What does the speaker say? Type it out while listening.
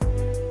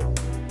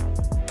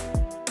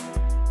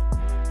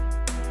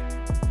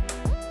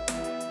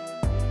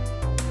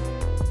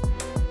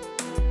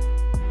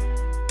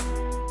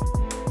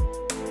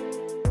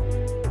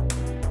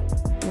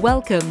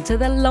Welcome to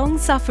the Long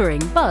Suffering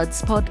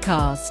Buds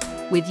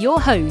podcast with your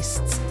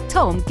hosts,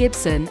 Tom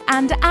Gibson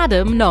and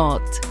Adam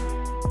Knott.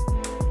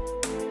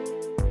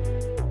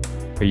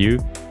 Are you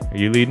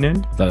leading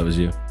in? Thought it was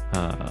you.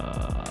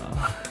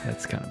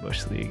 That's kind of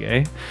Bush League,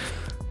 eh?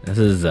 This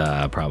is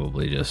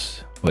probably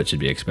just what should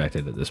be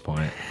expected at this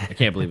point. I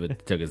can't believe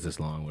it took us this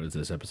long. What is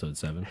this, episode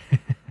 7?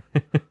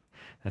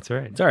 That's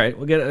right. It's all right.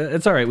 We'll get it.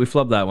 It's all right. We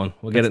flubbed that one.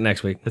 We'll get it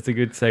next week. That's a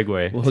good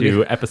segue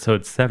to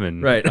episode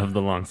 7 of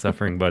the Long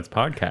Suffering Buds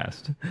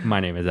podcast. My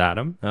name is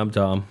Adam. I'm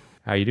Tom.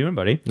 How you doing,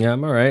 buddy? Yeah,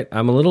 I'm all right.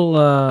 I'm a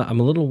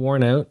little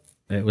worn out.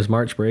 It was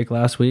March break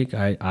last week.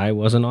 I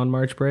wasn't on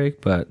March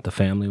break, but the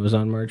family was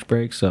on March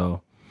break.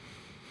 So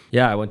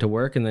yeah, I went to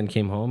work and then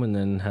came home and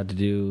then had to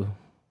do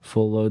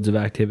full loads of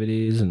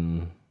activities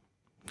and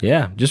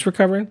yeah, just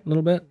recovering a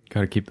little bit.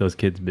 Got to keep those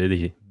kids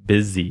busy.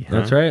 Huh?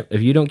 That's right.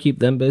 If you don't keep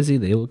them busy,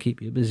 they will keep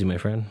you busy, my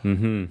friend.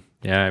 Mm-hmm.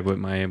 Yeah, but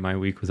my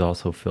week was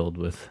also filled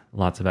with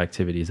lots of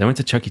activities. I went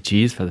to Chuck E.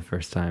 Cheese for the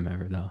first time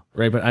ever, though.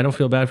 Right, but I don't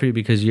feel bad for you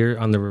because you're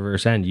on the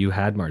reverse end. You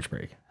had March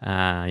break.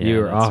 Yeah, you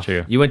were that's off.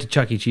 True. You went to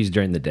Chuck E. Cheese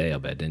during the day, I'll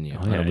bet, didn't you?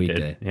 On a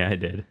weekday. Yeah, I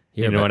did.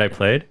 You know what I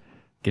played?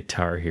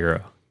 Guitar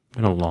Hero.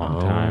 Been a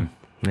long time.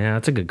 Yeah,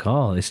 that's a good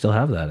call. They still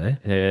have that, eh?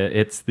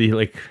 It's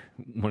the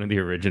one of the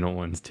original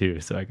ones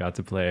too. So I got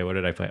to play. What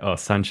did I play? Oh,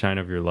 Sunshine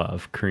of Your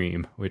Love,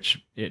 Cream,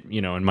 which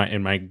in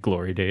my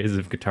glory days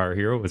of Guitar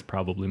Hero was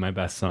probably my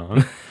best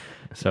song.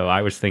 So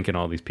I was thinking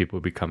all these people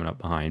would be coming up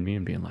behind me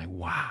and being like,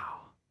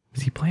 "Wow,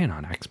 is he playing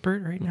on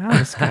expert right now?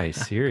 This guy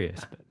is serious."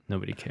 But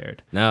nobody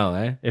cared. No,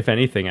 eh? If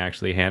anything,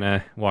 actually,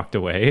 Hannah walked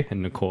away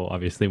and Nicole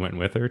obviously went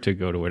with her to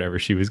go to whatever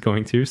she was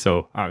going to.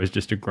 So I was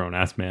just a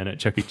grown-ass man at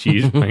Chuck E.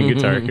 Cheese playing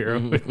Guitar Hero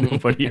with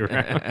nobody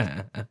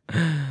around.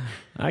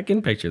 I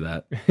can picture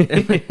that.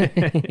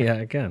 Yeah,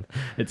 I can.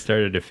 It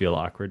started to feel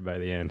awkward by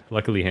the end.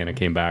 Luckily, Hannah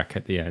came back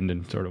at the end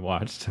and sort of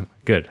watched.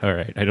 Good. All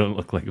right. I don't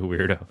look like a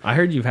weirdo. I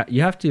heard you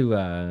have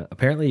to,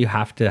 apparently you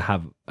have to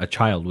have a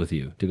child with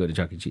you to go to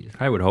Chuck E. Cheese.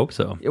 I would hope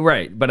so.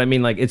 Right. But I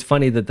mean, it's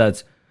funny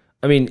that's,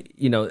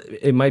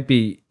 it might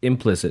be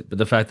implicit, but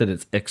the fact that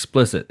it's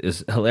explicit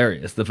is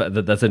hilarious. The fact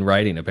that that's in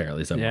writing,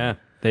 apparently, somewhere. Yeah.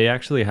 They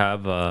actually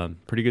have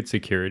pretty good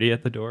security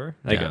at the door.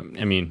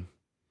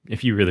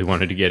 If you really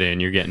wanted to get in,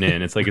 you're getting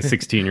in. It's like a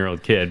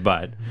 16-year-old kid.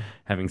 But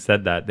having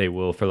said that, they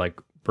will for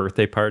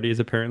birthday parties,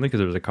 apparently, because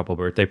there was a couple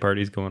birthday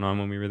parties going on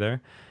when we were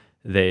there.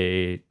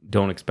 They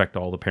don't expect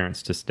all the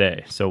parents to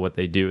stay. So what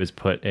they do is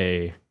put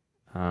a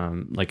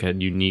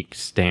unique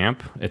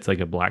stamp. It's like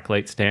a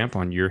blacklight stamp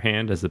on your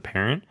hand as the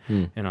parent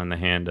and on the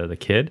hand of the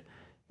kid.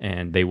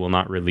 And they will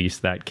not release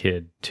that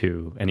kid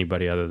to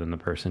anybody other than the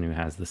person who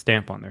has the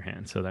stamp on their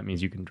hand. So that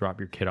means you can drop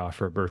your kid off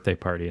for a birthday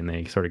party and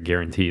they sort of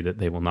guarantee that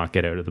they will not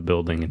get out of the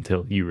building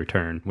until you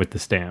return with the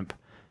stamp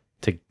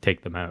to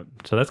take them out.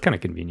 So that's kind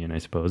of convenient, I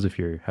suppose, if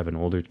you have an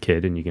older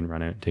kid and you can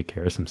run out and take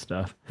care of some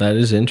stuff. That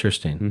is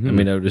interesting. Mm-hmm. I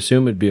mean, I would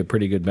assume it'd be a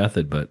pretty good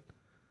method, but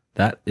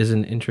that is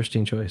an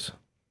interesting choice.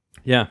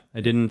 Yeah, I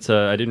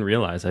didn't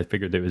realize. I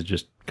figured it was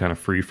just kind of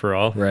free for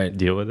all. Right.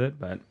 Deal with it.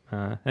 But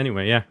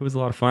anyway, yeah, it was a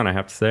lot of fun, I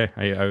have to say.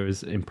 I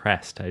was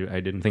impressed. I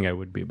didn't think I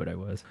would be, but I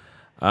was.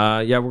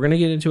 Yeah, we're going to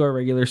get into our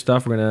regular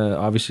stuff. We're going to,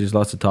 obviously, there's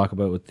lots to talk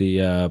about with the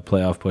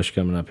playoff push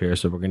coming up here.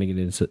 So we're going to get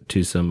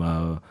into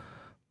some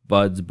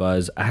Buds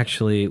Buzz.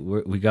 Actually,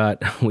 we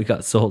got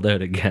sold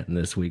out again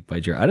this week by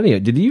Jerry. I don't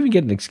even, did he even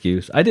get an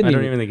excuse? I don't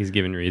even think he's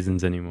giving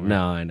reasons anymore.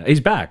 No, I know. He's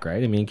back,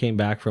 right? I mean, he came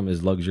back from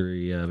his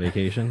luxury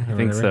vacation. I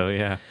think so,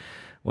 yeah.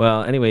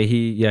 Well, anyway,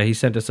 he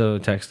sent us a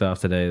text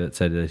off today that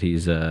said that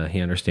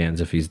he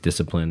understands if he's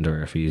disciplined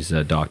or if he's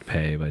docked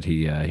pay, but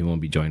he won't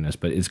be joining us.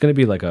 But it's going to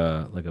be like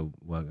a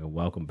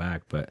welcome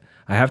back. But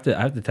I have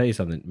to tell you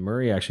something.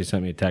 Murray actually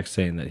sent me a text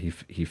saying that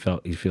he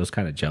feels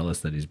kind of jealous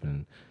that he's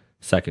been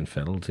second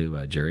fiddle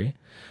to Jury.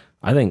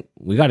 I think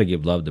we got to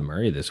give love to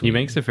Murray this week. He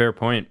makes a fair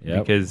point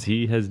because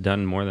he has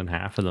done more than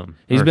half of them.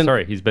 He's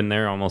been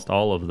there almost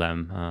all of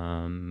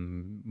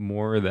them.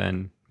 More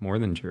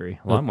than Jury,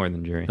 a lot more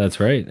than Jury. That's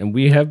right, and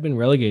we have been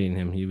relegating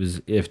him.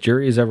 If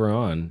Jury is ever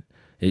on,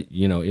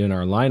 in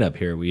our lineup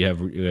here, we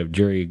have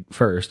Jury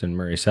first and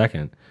Murray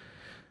second.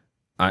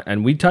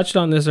 And we touched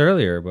on this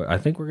earlier, but I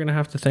think we're gonna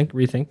have to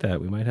rethink that.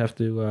 We might have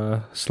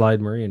to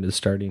slide Murray into the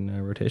starting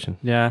rotation.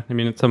 Yeah, I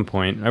mean at some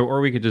point,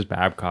 or we could just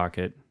Babcock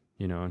it.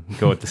 And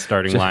go with the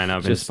starting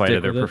lineup in spite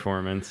of their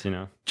performance.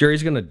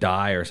 Jury's gonna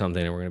die or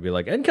something, and we're gonna be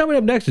like, and coming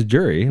up next is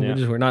Jury.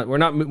 Yeah. We're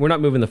not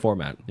moving the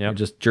format. Yeah,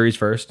 just Jury's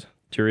first.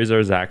 Jury's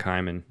our Zach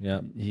Hyman.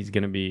 Yeah, he's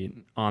gonna be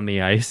on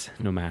the ice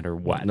no matter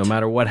what. No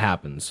matter what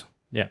happens.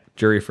 Yeah,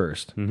 Jury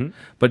first. Mm-hmm.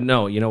 But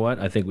no, you know what?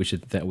 I think we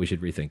should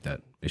rethink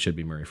that. It should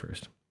be Murray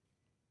first.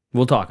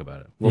 We'll talk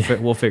about it.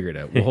 We'll figure it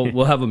out.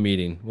 We'll have a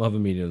meeting. We'll have a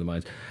meeting of the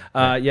minds.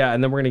 Yeah,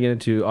 and then we're going to get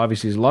into,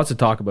 obviously, there's lots to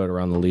talk about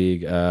around the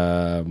league.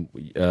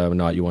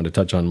 Not you want to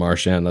touch on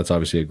Marchand. That's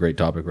obviously a great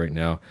topic right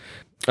now.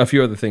 A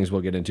few other things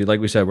we'll get into.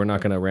 Like we said, we're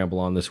not going to ramble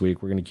on this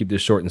week. We're going to keep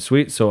this short and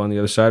sweet. So on the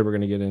other side, we're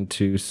going to get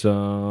into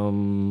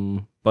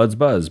some Buds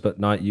Buzz, but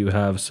not you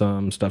have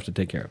some stuff to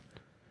take care of.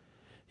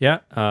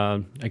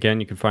 Yeah. Again,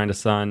 you can find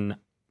us on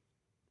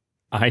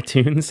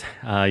iTunes.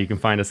 You can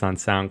find us on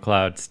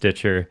SoundCloud,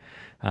 Stitcher,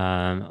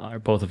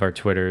 both of our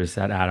Twitters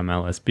at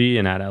AdamLSB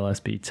and at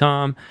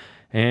LSBTom.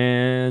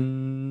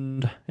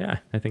 And yeah,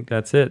 I think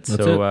that's it.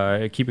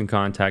 Keep in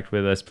contact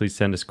with us. Please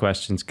send us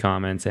questions,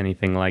 comments,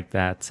 anything like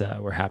that.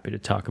 We're happy to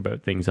talk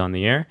about things on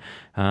the air.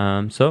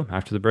 So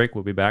after the break,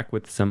 we'll be back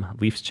with some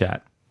Leafs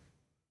chat.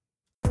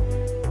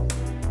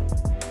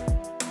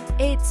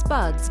 It's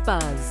Buds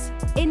Buzz,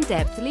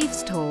 in-depth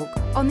Leafs talk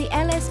on the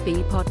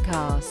LSB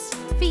podcast,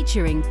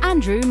 featuring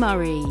Andrew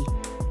Murray.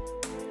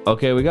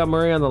 Okay, we got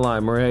Murray on the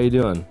line. Murray, how you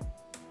doing?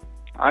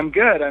 I'm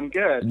good.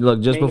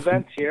 Look, just Main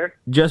events here.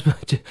 Just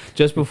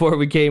before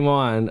we came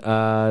on,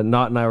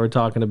 Nott and I were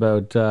talking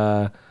about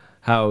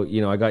how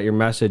I got your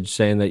message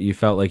saying that you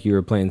felt like you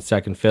were playing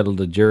second fiddle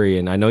to Jury,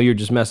 and I know you're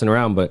just messing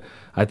around, but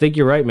I think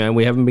you're right, man.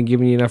 We haven't been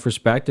giving you enough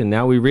respect, and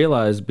now we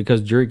realize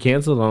because Jury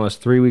canceled on us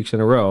 3 weeks in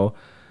a row.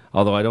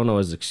 Although I don't know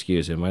his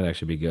excuse. It might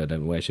actually be good.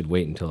 I should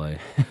wait until I...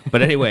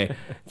 But anyway,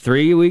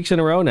 3 weeks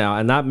in a row now,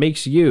 and that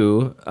makes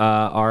you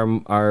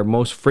our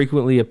most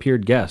frequently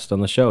appeared guest on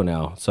the show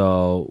now.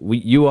 So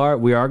we are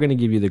going to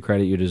give you the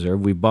credit you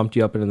deserve. We bumped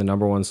you up into the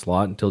number one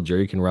slot until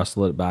Jerry can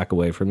wrestle it back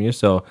away from you.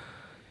 So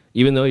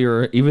even though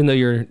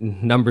you're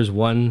numbers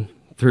 1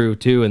 through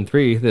 2 and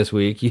 3 this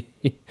week,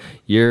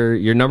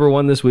 you're number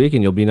one this week,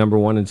 and you'll be number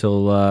one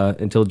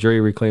until Jerry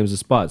reclaims the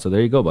spot. So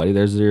there you go, buddy.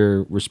 There's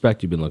your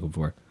respect you've been looking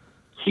for.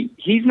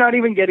 He's not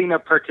even getting a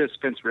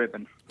participant's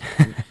ribbon.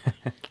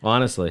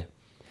 Honestly,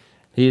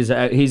 he's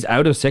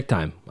out of sick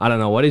time. I don't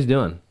know what he's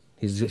doing.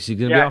 He's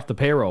gonna be off the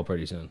payroll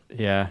pretty soon.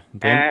 Yeah,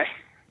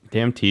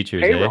 damn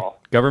teachers, payroll.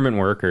 Government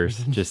workers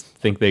just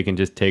think they can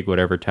just take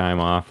whatever time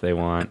off they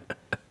want.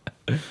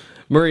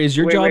 Murray, is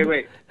your job?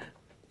 Wait.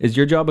 Is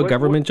your job a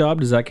government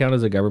job? Does that count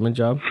as a government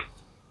job?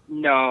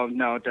 No,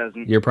 it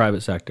doesn't. You're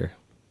private sector.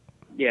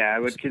 Yeah, I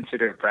would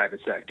consider it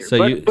private sector.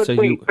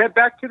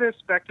 Back to this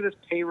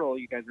payroll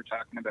you guys were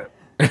talking about.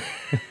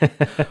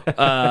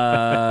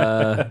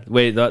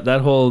 Wait,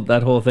 that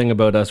whole thing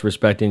about us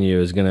respecting you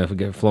is gonna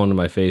get flown to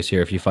my face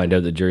here if you find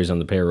out that Jury's on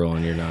the payroll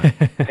and you're not.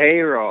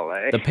 Payroll,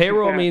 eh? The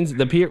payroll means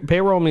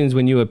payroll means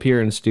when you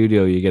appear in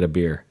studio, you get a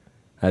beer.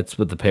 That's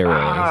what the payroll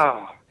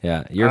is.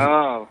 Yeah.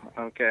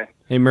 Okay.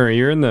 Hey Murray,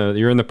 you're in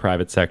the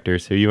private sector,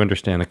 so you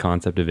understand the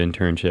concept of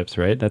internships,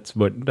 right?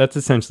 That's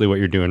essentially what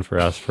you're doing for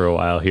us for a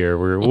while here.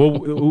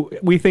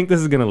 We think this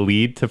is going to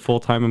lead to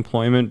full-time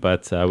employment,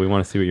 but we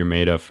want to see what you're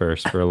made of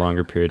first for a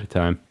longer period of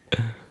time.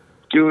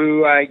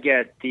 Do I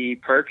get the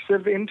perks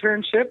of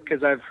internship?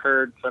 Because I've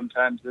heard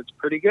sometimes it's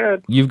pretty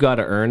good. You've got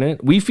to earn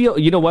it. We feel,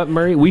 you know what,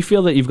 Murray? We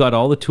feel that you've got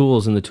all the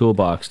tools in the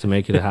toolbox to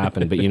make it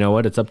happen. But you know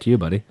what? It's up to you,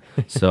 buddy.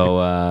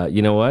 So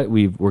you know what?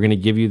 We're going to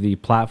give you the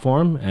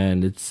platform,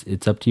 and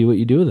it's up to you what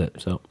you do with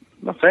it. So.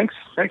 Well, thanks,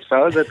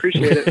 fellas. I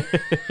appreciate it.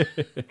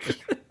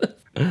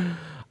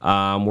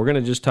 We're going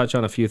to just touch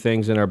on a few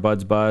things in our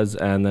Buds Buzz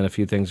and then a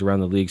few things around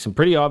the league. Some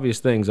pretty obvious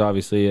things,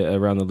 obviously,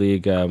 around the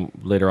league.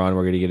 Later on,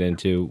 we're going to get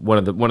into one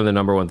of the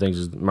number one things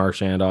is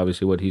Marchand,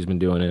 obviously, what he's been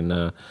doing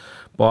in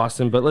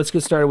Boston. But let's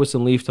get started with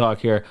some Leaf talk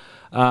here.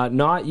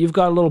 Nott, you've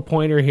got a little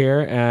pointer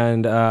here,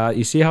 and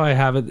you see how I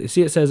have it?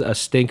 See, it says a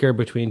stinker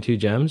between two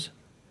gems?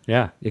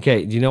 Yeah.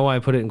 Okay, do you know why I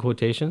put it in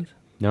quotations?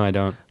 No, I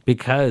don't.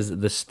 Because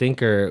the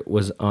stinker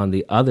was on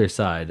the other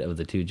side of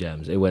the two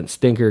gems. It went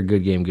stinker,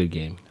 good game, good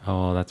game.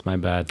 Oh, that's my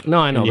bad. No,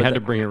 I know. And you had to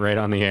bring it right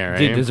on the air.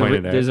 Dude,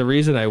 there's a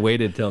reason I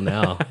waited till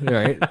now,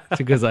 right?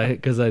 Because I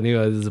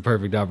knew this was a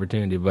perfect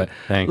opportunity. But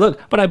thanks.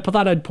 Look, but I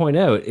thought I'd point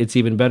out it's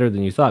even better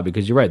than you thought,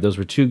 because you're right. Those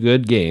were two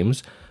good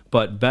games,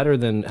 but better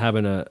than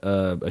having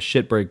a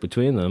shit break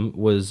between them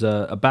was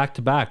a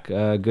back-to-back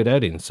good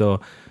outing.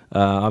 So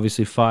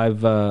obviously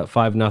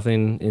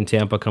 5-0 in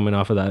Tampa, coming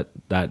off of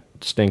that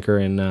stinker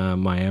in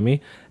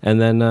Miami, and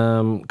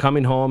then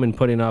coming home and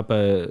putting up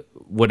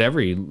what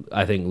every,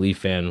 I think, Leaf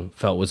fan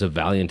felt was a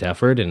valiant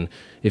effort. And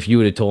if you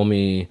would have told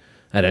me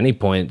at any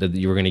point that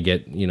you were going to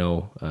get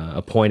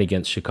a point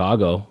against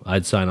Chicago,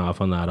 I'd sign off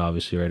on that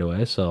obviously right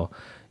away. So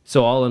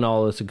all in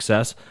all, a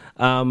success.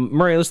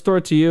 Murray, let's throw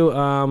it to you.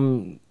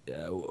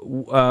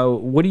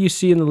 What do you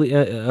see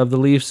of the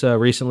Leafs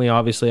recently?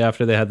 Obviously,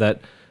 after they had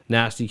that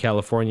nasty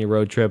California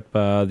road trip,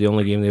 the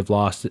only game they've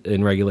lost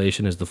in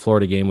regulation is the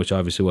Florida game, which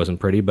obviously wasn't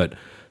pretty, but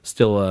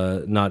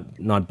still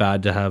not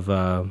bad to have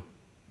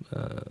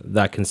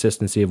that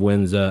consistency of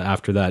wins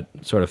after that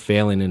sort of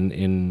failing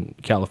in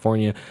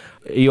California.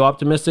 Are you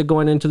optimistic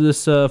going into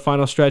this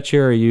final stretch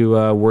here? Or are you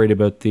worried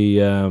about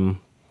the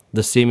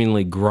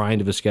seemingly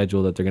grind of a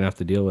schedule that they're going to have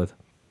to deal with?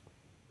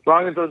 As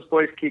long as those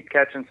boys keep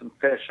catching some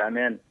fish, I'm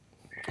in.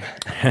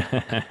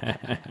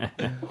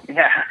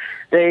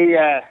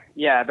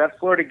 That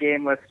Florida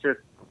game, let's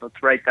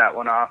write that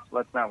one off.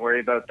 Let's not worry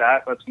about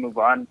that. Let's move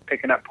on.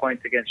 Picking up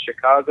points against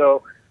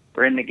Chicago.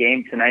 We're in the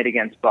game tonight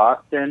against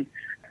Boston.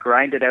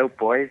 Grind it out,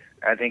 boys.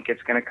 I think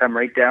it's going to come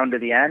right down to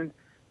the end.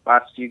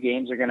 Last few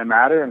games are going to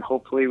matter, and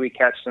hopefully we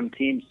catch some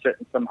teams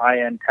sitting some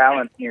high-end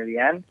talent near the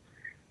end.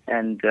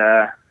 And,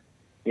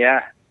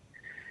 it's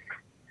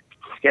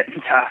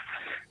getting tough.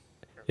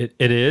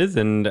 It is,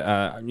 and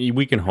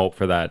we can hope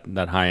for that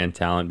high-end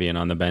talent being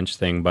on the bench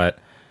thing, but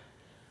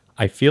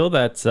I feel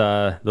that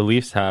the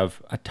Leafs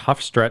have a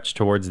tough stretch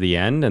towards the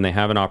end, and they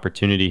have an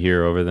opportunity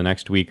here over the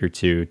next week or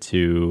two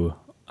to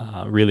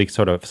really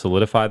sort of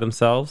solidify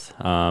themselves.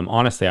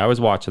 Honestly, I was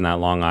watching that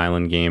Long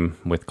Island game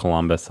with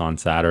Columbus on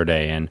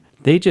Saturday, and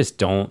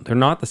they're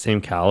not the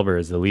same caliber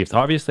as the Leafs.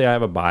 Obviously, I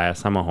have a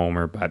bias. I'm a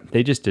homer, but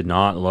they just did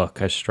not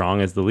look as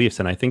strong as the Leafs.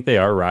 And I think they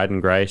are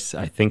riding Greiss.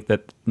 I think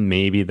that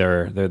maybe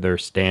their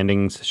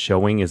standings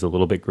showing is a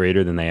little bit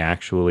greater than they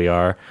actually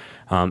are.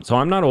 So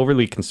I'm not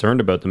overly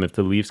concerned about them if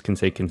the Leafs can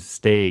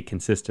stay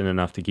consistent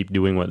enough to keep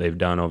doing what they've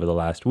done over the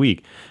last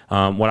week.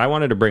 What I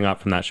wanted to bring up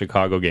from that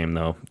Chicago game,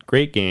 though,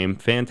 great game,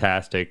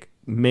 fantastic,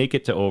 make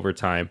it to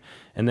overtime,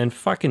 and then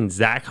fucking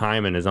Zach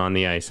Hyman is on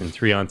the ice in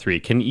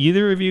 3-on-3. Can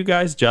either of you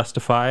guys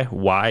justify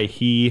why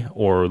he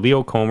or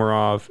Leo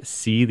Komarov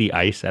see the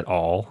ice at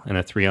all in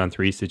a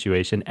 3-on-3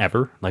 situation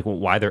ever? Like,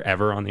 why they're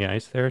ever on the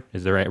ice there?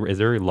 Is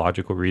there a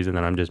logical reason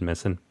that I'm just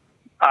missing?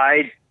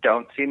 I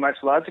don't see much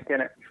logic in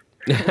it.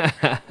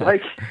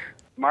 Like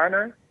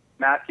Marner,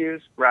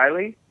 Matthews,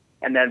 Riley,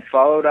 and then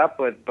followed up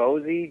with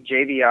Bosey,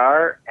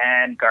 JVR,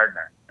 and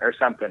Gardner or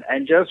something,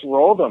 and just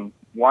roll them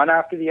one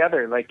after the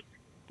other. Like,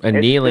 and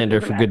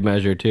Nylander for good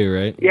measure too,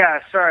 right?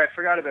 Yeah, sorry, I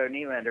forgot about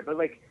Nylander. But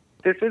like,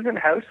 this isn't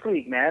house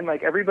league, man.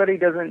 Like, everybody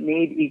doesn't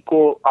need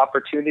equal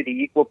opportunity,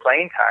 equal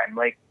playing time.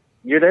 Like,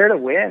 you're there to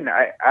win.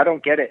 I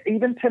don't get it.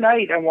 Even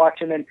tonight, I'm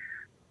watching and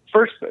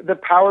first the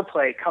power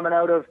play coming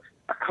out of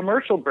a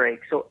commercial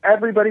break, so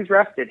everybody's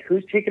rested.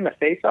 Who's taking the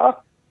face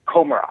off?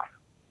 Komarov.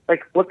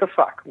 Like, what the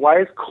fuck?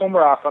 Why is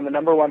Komarov on the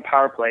number one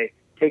power play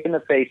taking the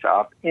face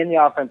off in the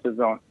offensive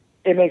zone?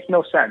 It makes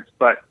no sense.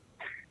 But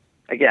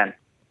again,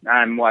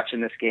 I'm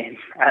watching this game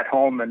at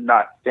home and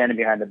not standing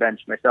behind the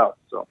bench myself.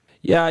 So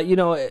yeah,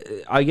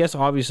 I guess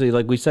obviously,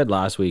 like we said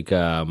last week,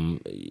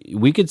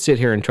 we could sit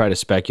here and try to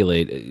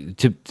speculate.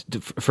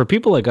 For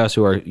people like us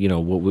who are,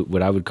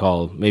 what I would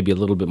call maybe a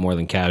little bit more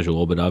than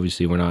casual, but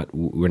obviously we're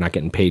not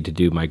getting paid to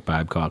do Mike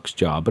Babcock's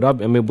job. But I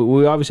mean,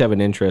 we obviously have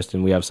an interest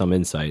and we have some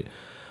insight.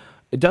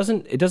 It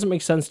doesn't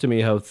make sense to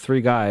me how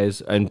three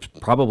guys, and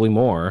probably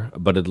more,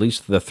 but at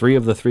least the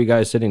three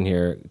guys sitting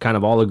here kind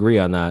of all agree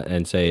on that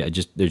and say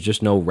there's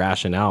just no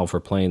rationale for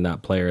playing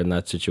that player in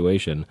that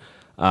situation.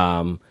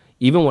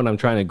 Even when I'm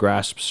trying to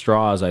grasp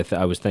straws,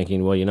 I was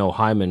thinking, well,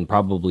 Hyman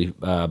probably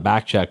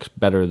back checks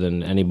better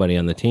than anybody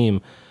on the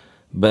team.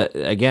 But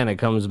again, it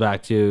comes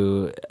back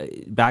to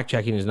back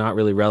checking is not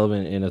really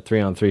relevant in a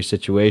 3-on-3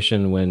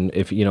 situation when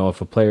if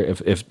a player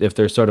if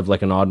there's sort of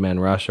like an odd man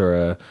rush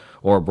or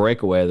a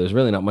breakaway, there's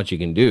really not much you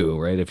can do,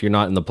 right? If you're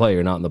not in the play,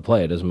 you're not in the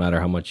play. It doesn't matter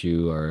how much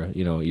you are,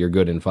 you're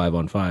good in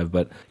 5-on-5.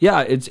 But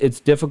yeah, it's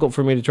difficult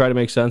for me to try to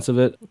make sense of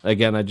it.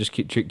 Again, I just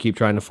keep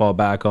trying to fall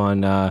back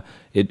on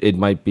it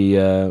might be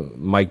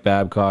Mike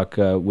Babcock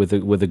with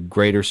a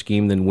greater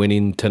scheme than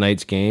winning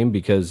tonight's game,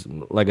 because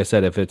like I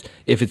said, if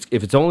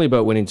it's only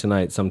about winning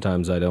tonight,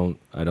 sometimes I don't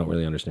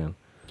really understand.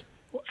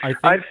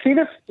 I've seen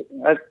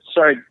I've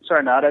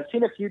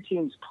seen a few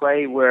teams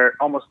play where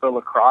almost the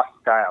lacrosse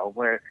style,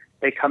 where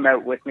they come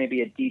out with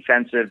maybe a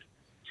defensive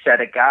set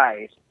of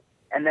guys,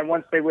 and then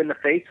once they win the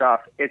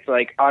face-off, it's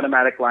like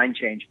automatic line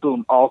change.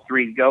 Boom, all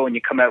three go, and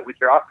you come out with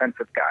your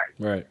offensive guys.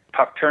 Right.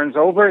 Puck turns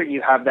over,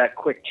 you have that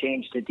quick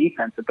change to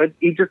defensive, but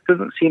he just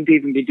doesn't seem to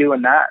even be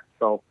doing that.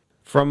 So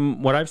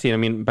from what I've seen, I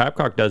mean,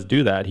 Babcock does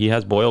do that. He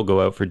has Boyle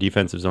go out for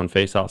defensive zone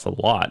faceoffs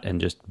a lot and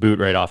just boot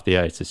right off the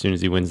ice. As soon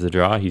as he wins the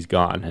draw, he's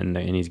gone, and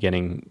he's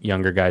getting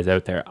younger guys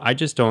out there. I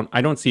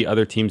don't see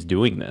other teams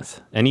doing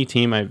this. Any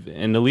team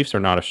and the Leafs are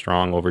not a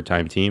strong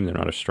overtime team. They're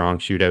not a strong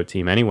shootout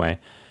team anyway.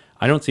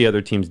 I don't see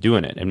other teams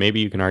doing it. And maybe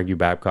you can argue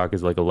Babcock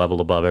is like a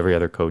level above every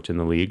other coach in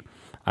the league.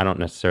 I don't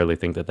necessarily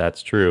think that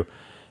that's true.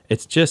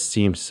 It just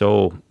seems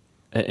so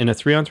in a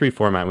 3-on-3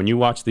 format, when you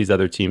watch these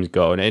other teams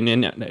go,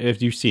 and if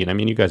you've seen, I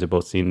mean, you guys have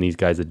both seen these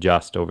guys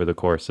adjust over the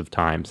course of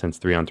time since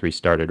 3-on-3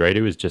 started, right?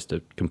 It was just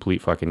a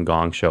complete fucking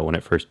gong show when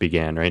it first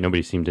began, right?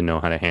 Nobody seemed to know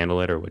how to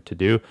handle it or what to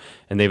do,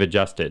 and they've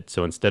adjusted.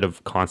 So instead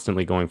of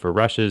constantly going for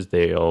rushes,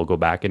 they'll go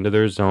back into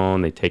their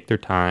zone, they take their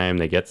time,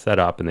 they get set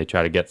up, and they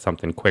try to get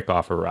something quick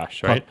off a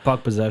rush, right?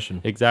 Puck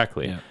possession.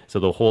 Exactly. Yeah. So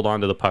they'll hold on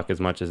to the puck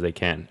as much as they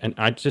can. And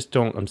I just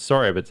don't, I'm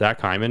sorry, but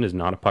Zach Hyman is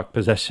not a puck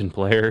possession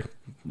player.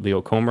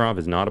 Leo Komarov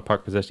is not a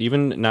puck possession.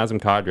 Even Nazem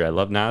Kadri, I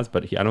love Naz,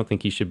 but I don't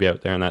think he should be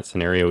out there in that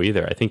scenario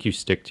either. I think you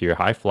stick to your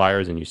high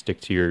flyers and you stick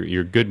to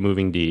your good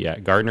moving D.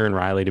 Gardner and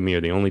Riley to me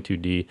are the only two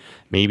D,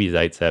 maybe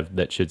Zaitsev,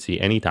 that should see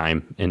any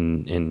time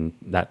in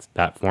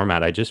that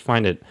format. I just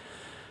find it,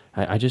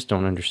 I just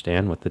don't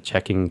understand what the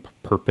checking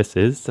purpose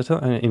is.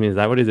 I mean, is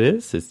that what it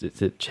is? Is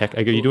it check?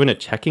 Are you doing a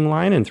checking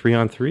line in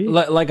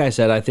 3-on-3? Like I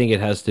said, I think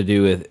it has to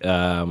do with,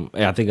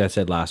 I think I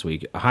said last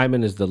week,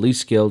 Hyman is the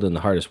least skilled and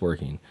the hardest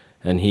working.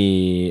 And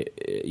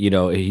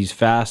he's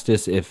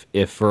fastest if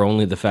for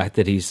only the fact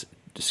that he's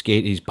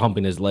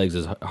pumping his legs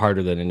is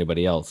harder than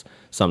anybody else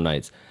some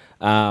nights.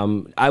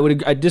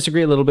 I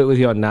disagree a little bit with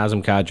you on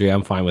Nazem Kadri.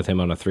 I'm fine with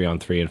him on a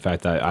 3-on-3. In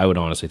fact, I would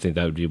honestly think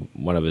that would be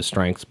one of his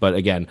strengths. But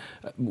again,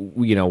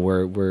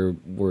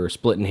 we're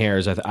splitting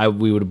hairs.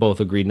 We would have both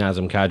agreed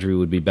Nazem Kadri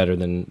would be better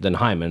than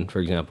Hyman, for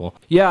example.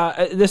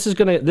 Yeah, this is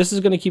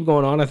gonna keep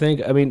going on. I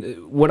think. I mean,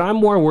 what I'm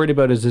more worried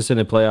about is this in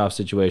a playoff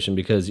situation,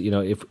 because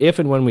if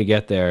and when we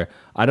get there,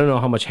 I don't know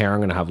how much hair I'm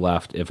gonna have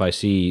left if I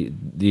see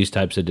these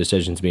types of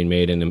decisions being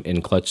made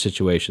in clutch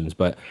situations.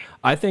 But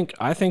I think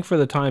for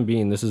the time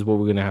being, this is what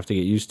we're gonna have to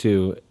get used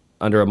to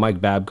under a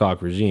Mike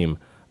Babcock regime.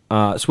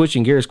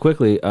 Switching gears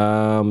quickly,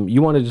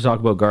 you wanted to talk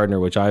about Gardner,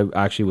 which I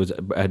actually was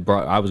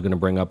going to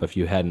bring up if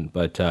you hadn't.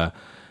 But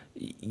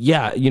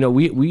yeah,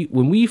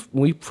 when we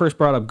first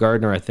brought up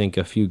Gardner, I think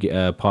a few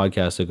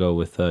podcasts ago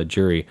with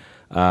Jury.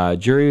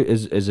 Jury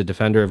is a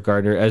defender of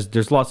Gardner. As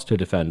there's lots to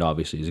defend,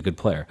 obviously he's a good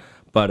player,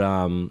 but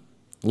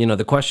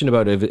the question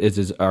about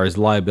it are his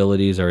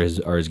liabilities, are his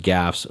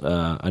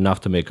gaffes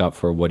enough to make up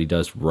for what he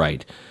does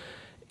right?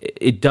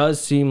 It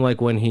does seem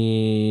like when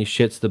he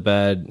shits the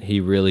bed, he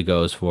really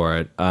goes for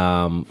it.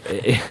 Again,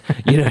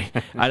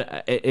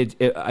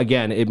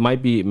 it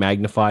might be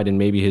magnified, and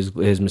maybe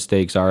his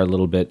mistakes are a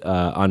little bit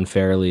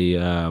unfairly,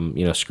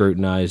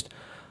 scrutinized.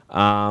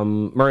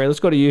 Murray, let's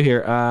go to you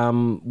here.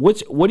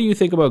 What do you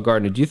think about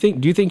Gardner? Do you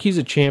think he's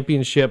a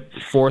championship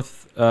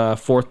fourth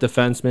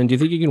defenseman? Do you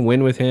think you can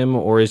win with him,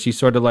 or is he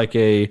sort of like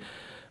a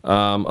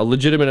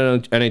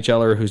legitimate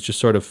NHLer who's just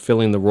sort of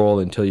filling the role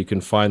until you can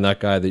find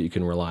that guy that you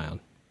can rely on?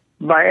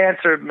 My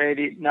answer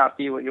may not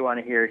be what you want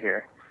to hear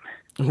here.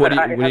 What do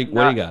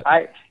you got?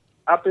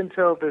 Up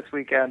until this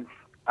weekend,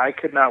 I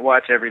could not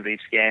watch every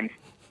Leafs game,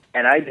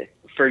 and I,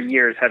 for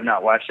years, have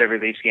not watched every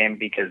Leafs game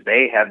because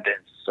they have been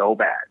so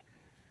bad.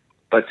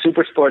 But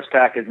Super Sports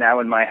Pack is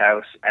now in my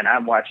house, and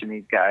I'm watching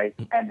these guys,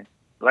 and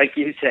like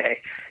you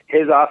say,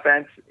 his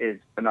offense is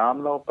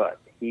phenomenal,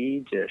 but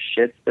he just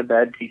shits the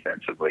bed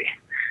defensively.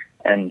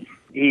 And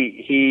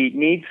he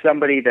needs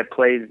somebody that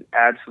plays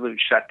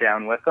absolute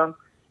shutdown with him.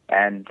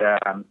 And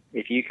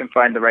if you can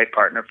find the right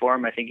partner for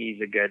him, I think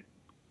he's a good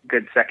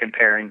second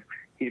pairing.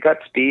 He's got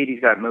speed, he's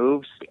got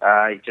moves.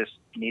 He just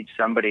needs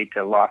somebody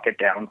to lock it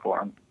down for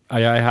him. I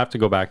have to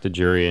go back to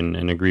Jury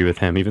and agree with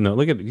him, even though,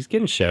 he's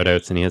getting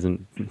shout-outs and he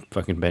hasn't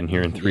fucking been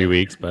here in 3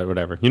 weeks, but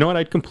whatever. You know what?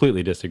 I'd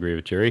completely disagree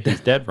with Jury. He's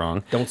dead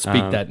wrong. Don't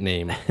speak that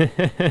name.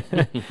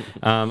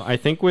 I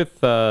think with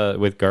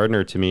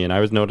Gardner, to me, and I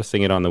was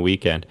noticing it on the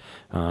weekend,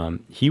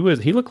 he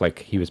looked like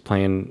he was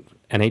playing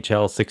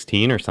NHL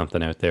 16 or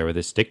something out there with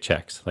his stick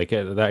checks.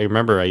 I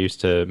remember I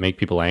used to make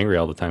people angry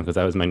all the time because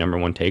that was my number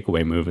one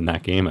takeaway move in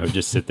that game. I would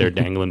just sit there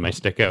dangling my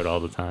stick out all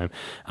the time.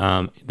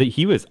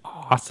 He was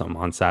awesome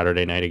on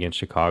Saturday night against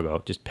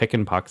Chicago, just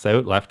picking pucks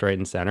out left, right,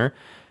 and center.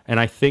 And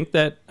I think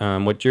that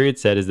what Jerry had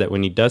said is that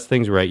when he does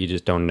things right, you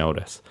just don't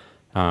notice.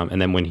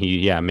 And then when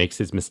he makes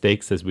his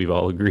mistakes, as we've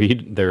all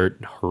agreed, they're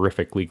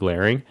horrifically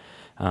glaring.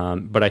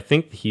 But I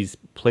think he's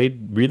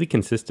played really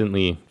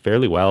consistently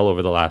fairly well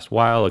over the last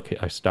while,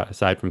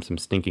 aside from some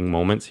stinking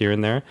moments here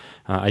and there.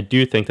 I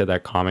do think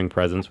that calming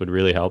presence would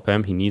really help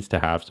him. He needs to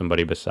have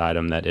somebody beside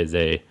him that is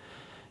a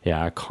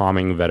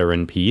calming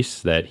veteran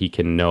piece, that he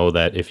can know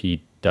that if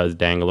he does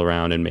dangle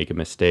around and make a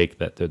mistake,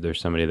 that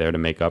there's somebody there to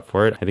make up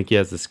for it. I think he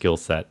has the skill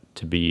set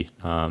to be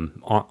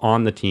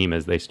on the team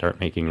as they start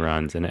making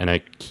runs, and a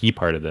key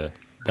part of the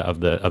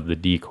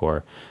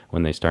D-core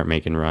when they start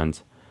making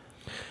runs.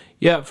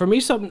 Yeah, for me,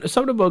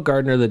 something about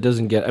Gardner that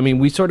doesn't get... I mean,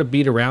 we sort of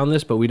beat around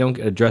this, but we don't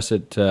address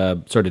it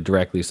sort of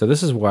directly. So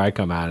this is where I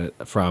come at it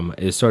from,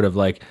 is sort of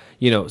like,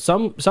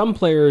 some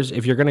players,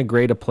 if you're going to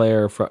grade a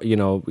player,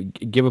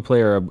 give a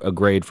player a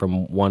grade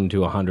from 1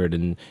 to 100,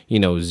 and,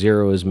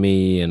 0 is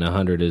me and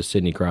 100 is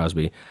Sidney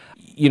Crosby.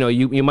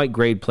 You might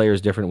grade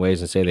players different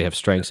ways and say they have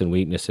strengths and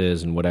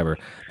weaknesses and whatever.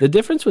 The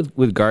difference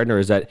with Gardner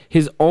is that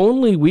his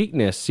only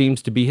weakness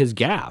seems to be his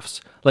gaffes.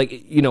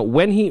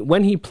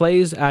 When he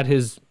plays at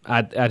his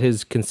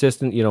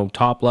consistent,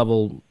 top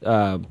level,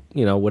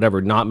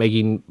 whatever, not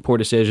making poor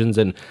decisions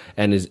and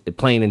is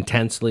playing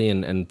intensely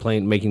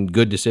and making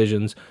good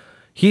decisions,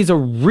 he's a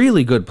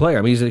really good player.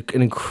 I mean, he's an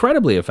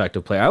incredibly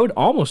effective player. I would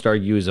almost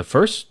argue he's a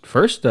first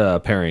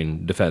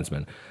pairing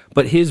defenseman.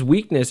 But his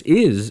weakness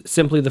is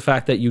simply the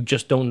fact that you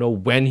just don't know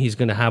when he's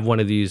going to have one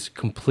of these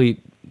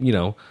complete,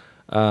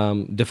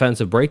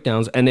 defensive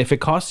breakdowns. And if it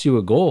costs you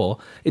a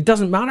goal, it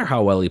doesn't matter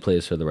how well he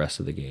plays for the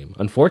rest of the game,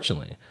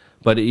 unfortunately.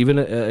 But even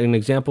an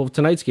example of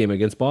tonight's game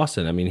against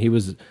Boston, I mean, he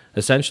was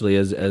essentially,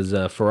 as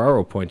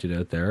Ferraro pointed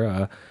out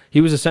there,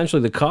 he was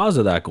essentially the cause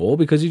of that goal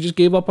because he just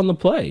gave up on the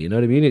play. You know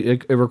what I mean?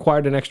 It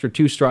required an extra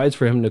 2 strides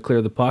for him to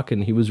clear the puck,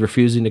 and he was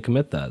refusing to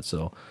commit that.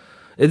 So...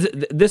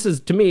 This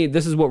is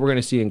what we're going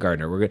to see in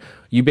Gardner.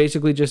 You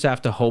basically just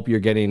have to hope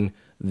you're getting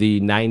the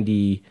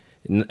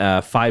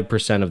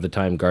 95% of the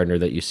time Gardner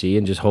that you see,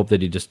 and just hope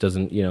that he just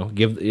doesn't,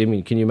 give. I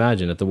mean, can you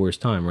imagine at the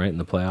worst time, right, in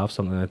the playoffs,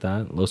 something like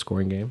that, low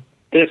scoring game?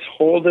 This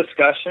whole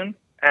discussion,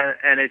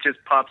 and it just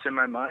pops in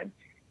my mind.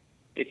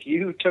 If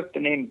you took the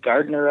name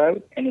Gardner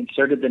out and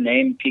inserted the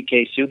name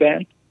PK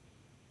Subban,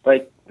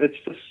 Like, it's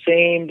the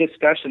same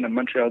discussion that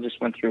Montreal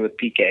just went through with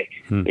PK.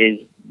 Is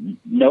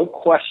no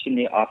question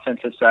the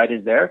offensive side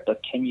is there,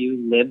 but can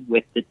you live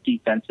with the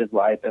defensive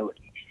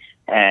liability?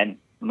 And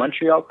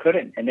Montreal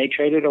couldn't, and they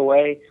traded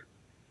away,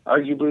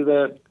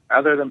 arguably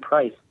other than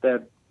Price,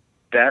 the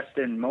best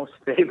and most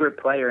favorite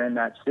player in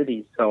that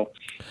city. So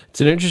it's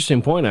an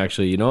interesting point,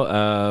 actually. You know,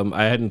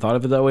 I hadn't thought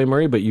of it that way,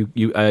 Murray, but you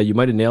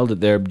might have nailed it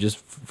there, just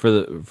for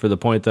the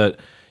point that,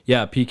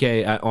 yeah,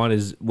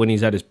 PK when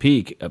he's at his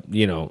peak,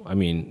 you know, I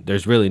mean,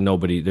 there's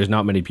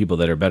not many people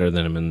that are better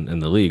than him in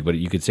the league, but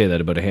you could say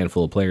that about a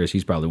handful of players.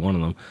 He's probably one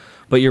of them.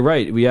 But you're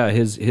right. Yeah,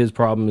 his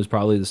problem is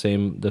probably the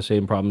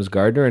same problem as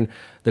Gardner, and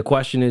the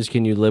question is,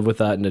 can you live with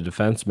that in a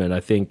defenseman?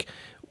 I think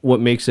what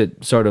makes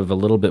it sort of a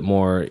little bit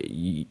more,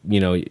 you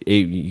know,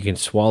 you can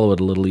swallow it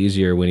a little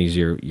easier when he's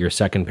your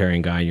second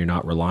pairing guy and you're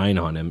not relying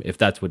on him, if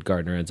that's what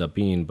Gardner ends up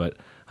being. But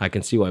I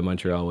can see why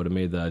Montreal would have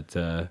made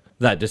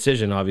that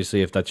decision.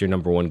 Obviously, if that's your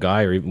number one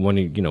guy, or even one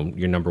of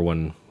your number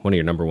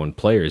one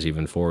players,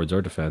 even forwards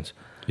or defense.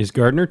 Is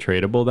Gardner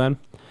tradable then?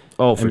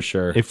 Oh, for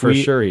sure.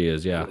 Sure he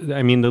is. Yeah.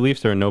 I mean, the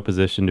Leafs are in no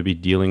position to be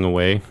dealing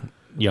away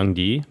young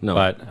D. No.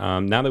 But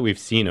now that we've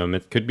seen him,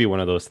 it could be one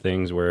of those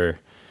things where,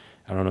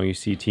 I don't know, you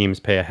see teams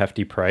pay a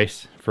hefty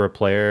price for a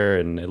player,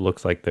 and it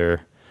looks like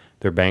they're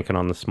banking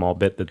on the small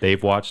bit that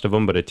they've watched of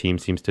him, but a team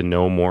seems to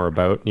know more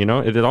about, you know,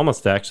 it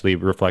almost actually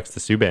reflects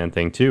the Subban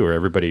thing too, where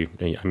everybody,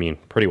 I mean,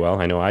 pretty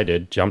well, I know I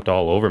did, jumped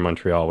all over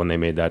Montreal when they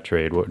made that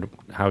trade.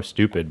 How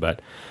stupid,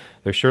 but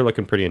they're sure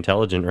looking pretty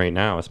intelligent right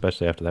now,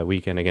 especially after that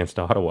weekend against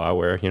Ottawa,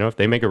 where, you know, if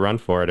they make a run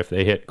for it, if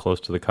they hit close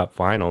to the Cup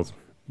finals,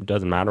 it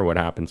doesn't matter what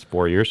happens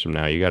 4 years from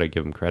now. You got to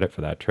give them credit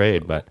for that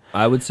trade. But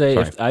I would say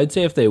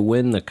if they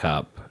win the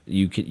Cup,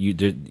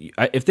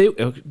 if they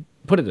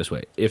put it this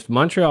way, if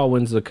Montreal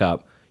wins the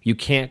Cup, you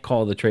can't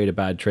call the trade a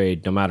bad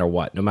trade no matter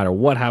what. No matter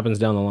what happens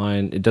down the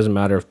line, it doesn't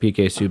matter if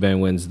PK Subban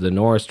wins the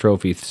Norris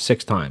Trophy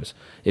 6 times.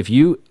 If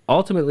your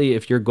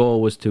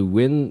goal was to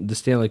win the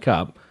Stanley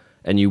Cup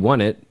and you won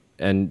it,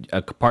 and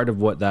a part of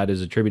what that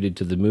is attributed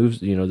to the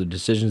moves, you know, the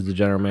decisions the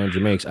general manager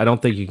makes, I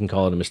don't think you can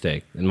call it a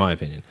mistake, in my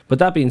opinion. But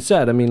that being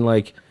said, I mean,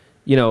 like,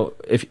 you know,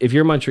 if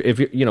you're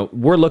Montreal, you know,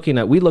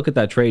 we look at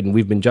that trade and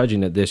we've been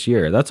judging it this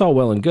year. That's all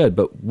well and good,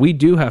 but we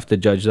do have to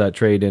judge that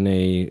trade in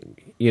a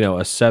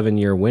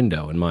 7-year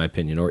window, in my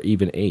opinion, or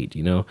even 8.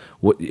 You know,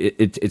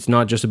 it's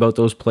not just about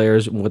those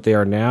players and what they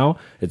are now.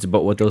 It's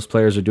about what those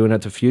players are doing in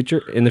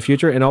the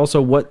future, and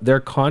also what their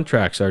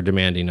contracts are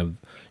demanding of,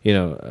 you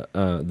know,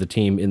 the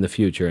team in the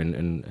future,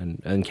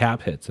 and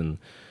cap hits and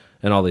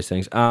all these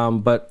things.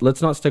 But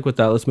let's not stick with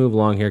that. Let's move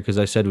along here, because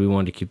I said we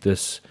wanted to keep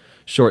this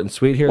short and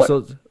sweet here.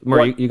 So,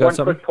 Murray, you got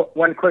something?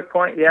 One quick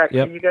point. Yeah,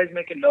 Yep. Can you guys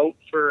make a note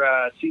for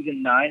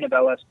season 9 of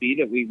LSB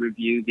that we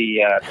review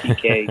the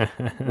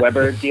PK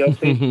Weber deal,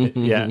 please?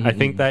 Yeah, I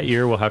think that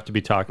year we'll have to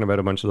be talking about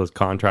a bunch of those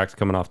contracts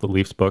coming off the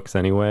Leafs books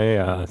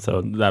anyway.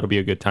 So that'll be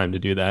a good time to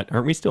do that.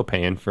 Aren't we still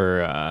paying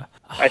for?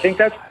 I think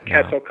that's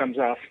Kessel comes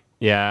off.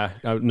 Yeah,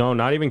 no,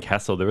 not even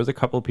Kessel. There was a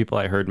couple of people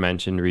I heard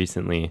mentioned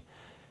recently,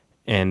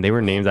 and they were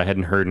names I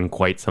hadn't heard in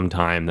quite some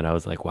time that I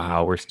was like,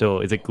 wow,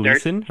 is it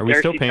Gleason? Are we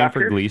still paying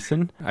for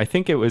Gleason? I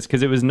think it was,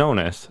 because it was known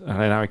as,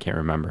 now I can't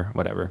remember,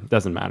 whatever,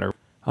 doesn't matter.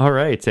 All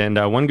right, and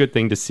one good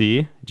thing to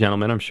see,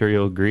 gentlemen, I'm sure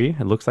you'll agree,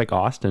 it looks like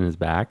Austin is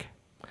back.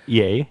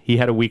 Yay, he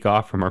had a week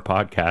off from our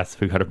podcast, so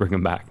we got to bring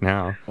him back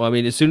now. Well, I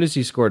mean, as soon as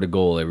he scored a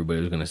goal, everybody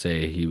was going to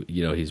say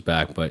he's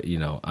back, but, you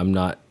know, I'm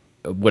not.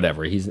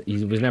 Whatever, he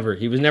was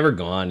never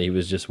gone. He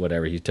was just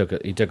whatever. He took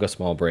a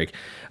small break.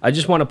 I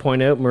just want to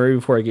point out, Murray,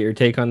 before I get your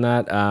take on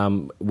that,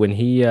 when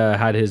he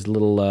had his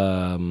little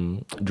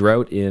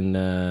drought in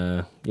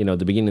the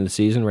beginning of the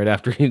season, right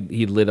after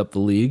he lit up the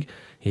league,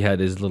 he had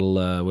his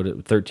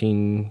little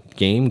 13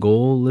 game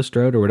goal-less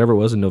drought or whatever it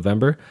was in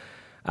November.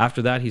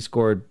 After that, he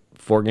scored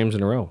 4 games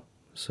in a row.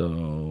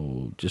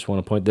 So just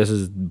want to point, this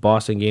is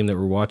Boston game that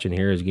we're watching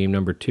here is game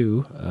number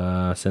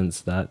 2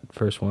 since that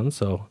first one.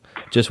 So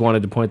just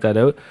wanted to point that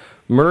out.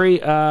 Murray,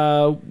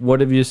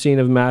 what have you seen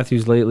of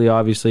Matthews lately?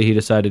 Obviously, he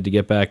decided to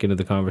get back into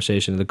the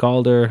conversation of the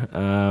Calder.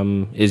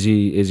 Is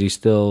he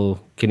still,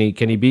 can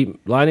he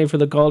beat Laine for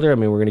the Calder? I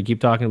mean, we're going to keep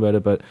talking about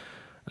it, but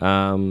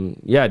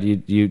yeah,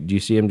 do you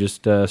see him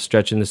just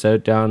stretching this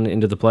out down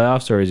into the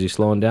playoffs, or is he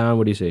slowing down?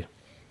 What do you see?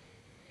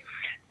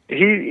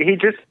 He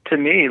just, to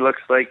me,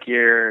 looks like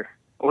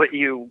what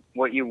you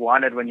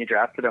wanted when you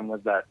drafted him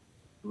was that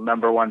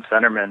number 1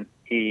 centerman.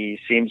 He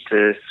seems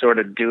to sort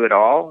of do it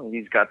all.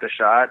 He's got the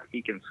shot.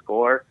 He can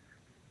score.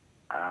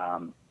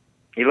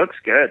 He looks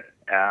good.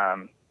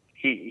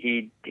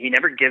 He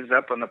never gives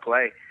up on the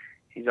play.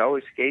 He's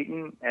always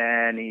skating,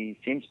 and he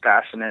seems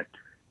passionate.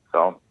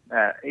 So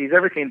he's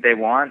everything they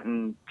want,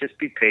 and just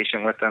be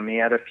patient with him. He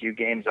had a few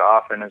games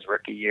off in his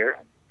rookie year.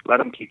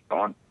 Let him keep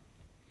going.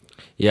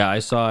 Yeah, I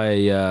saw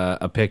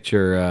a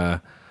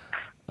picture.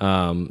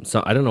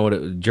 So I don't know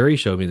what Jury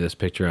showed me this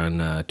picture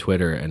on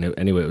Twitter, and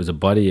anyway, it was a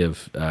buddy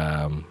of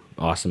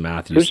Austin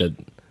Matthews.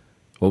 Said,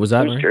 "What was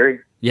that?" Who's Jury?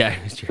 Yeah,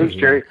 Who's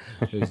Jury?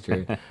 Who's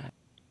Jury?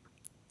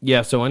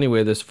 Yeah, so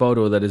anyway, this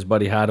photo that his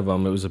buddy had of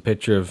him, it was a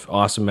picture of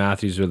Austin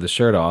Matthews with the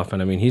shirt off.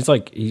 And I mean, he's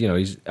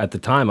at the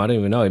time, I don't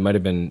even know, he might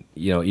have been,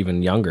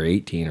 even younger,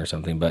 18 or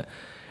something. But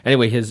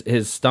anyway,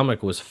 his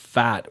stomach was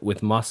fat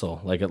with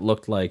muscle. Like it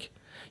looked like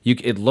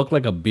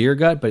a beer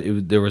gut, but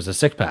there was a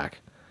six pack.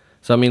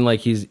 So I mean,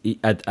 like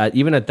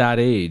even at that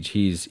age,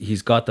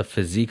 he's got the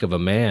physique of a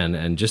man,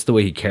 and just the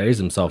way he carries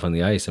himself on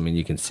the ice. I mean,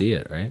 you can see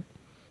it, right?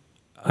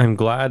 I'm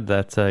glad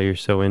that you're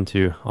so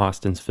into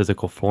Austin's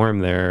physical form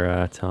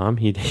there, Tom.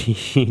 He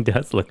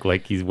does look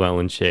like he's well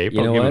in shape.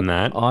 I'll give him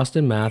that.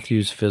 Austin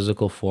Matthews'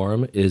 physical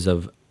form is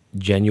of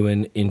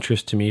genuine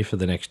interest to me for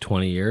the next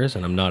 20 years,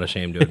 and I'm not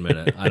ashamed to admit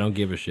it. I don't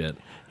give a shit.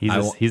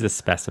 He's a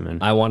specimen.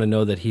 I want to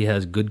know that he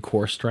has good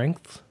core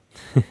strength,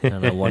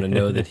 and I want to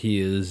know that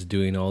he is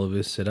doing all of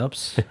his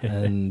sit-ups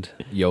and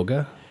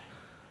yoga.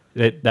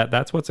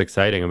 That's what's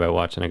exciting about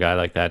watching a guy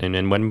like that.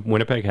 And when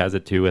Winnipeg has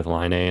it too with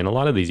Line A and a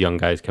lot of these young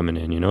guys coming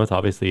in, it's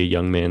obviously a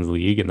young man's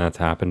league, and that's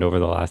happened over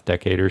the last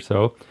decade or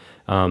so.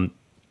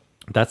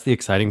 That's the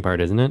exciting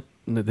part, isn't it?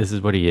 This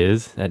is what he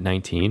is at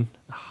 19.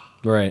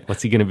 Right.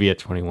 What's he going to be at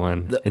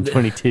 21 and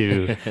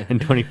 22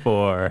 and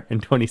 24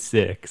 and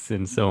 26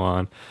 and so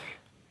on?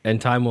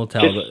 And time will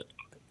tell.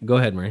 Go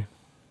ahead, Murray.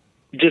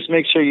 Just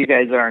make sure you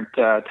guys aren't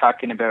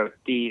talking about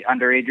the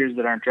underagers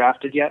that aren't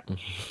drafted yet.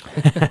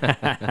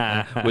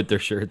 With their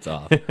shirts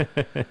off.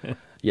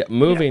 Yeah,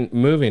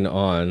 moving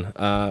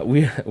on.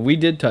 We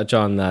did touch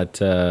on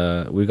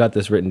that. We got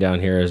this written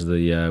down here as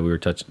we were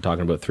talking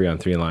about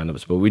 3-on-3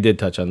 lineups, but we did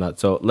touch on that.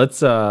 So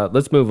let's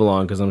move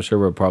along, because I'm sure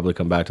we'll probably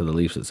come back to the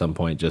Leafs at some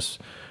point, just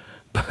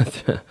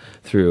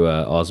through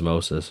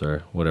osmosis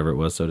or whatever it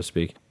was, so to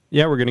speak.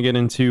 Yeah, we're gonna get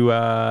into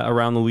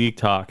around the league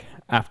talk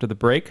after the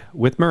break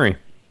with Murray.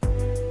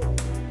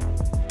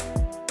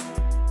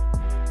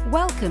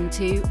 Welcome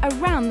to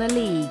Around the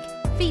League,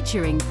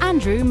 featuring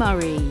Andrew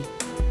Murray.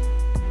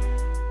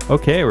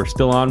 Okay, we're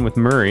still on with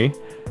Murray.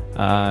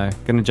 Going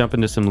to jump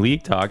into some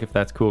league talk, if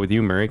that's cool with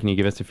you, Murray. Can you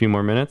give us a few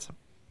more minutes?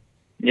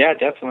 Yeah,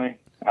 definitely.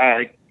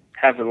 I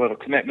have a little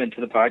commitment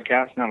to the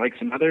podcast, not like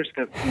some others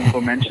that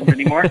won't mention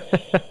anymore.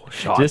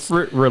 Just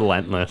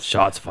relentless.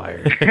 Shots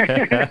fired.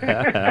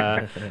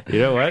 You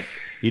know what?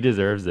 He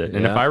deserves it.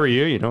 And if I were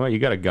you, you know what? You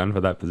got a gun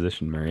for that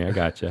position, Murray. I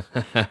got you.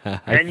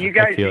 And you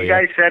guys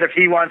said if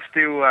he wants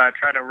to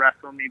try to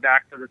wrestle me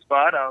back to the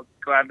spot, I'll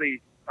gladly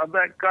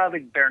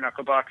bare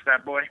knuckle box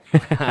that boy.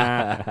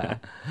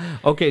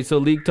 Okay, so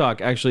league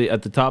talk. Actually,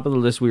 at the top of the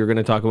list, we were going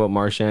to talk about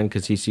Marchand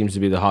because he seems to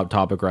be the hot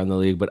topic around the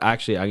league. But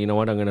actually, you know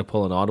what? I'm going to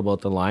pull an audible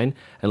at the line,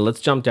 and let's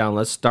jump down.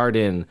 Let's start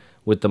in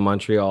with the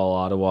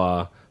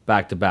Montreal-Ottawa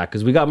back-to-back,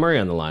 because we got Murray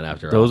on the line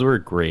after all. Those were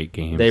great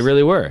games. They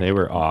really were. They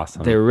were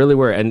awesome. They really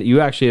were. And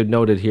you actually have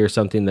noted here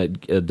something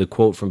that the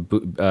quote from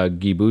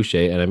Guy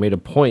Boucher, and I made a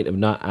point of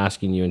not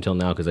asking you until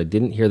now because I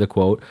didn't hear the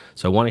quote,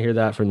 so I want to hear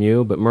that from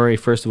you. But Murray,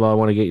 first of all, I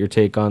want to get your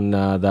take on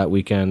that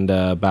weekend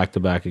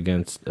back-to-back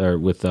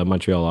with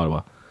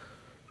Montreal-Ottawa.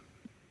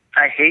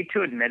 I hate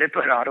to admit it,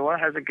 but Ottawa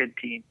has a good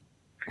team.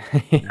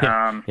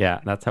 Yeah,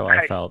 that's how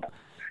I felt.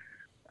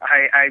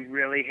 I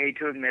really hate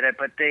to admit it,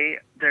 but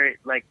they're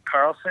like,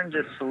 Carlson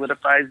just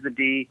solidifies the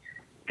D.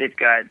 They've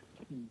got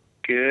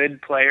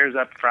good players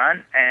up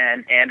front,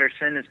 and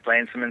Anderson is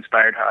playing some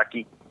inspired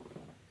hockey.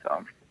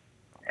 So,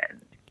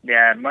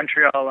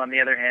 Montreal, on the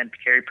other hand,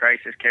 Carey Price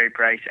is Carey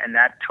Price, and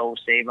that toe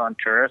save on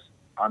Turris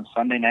on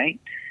Sunday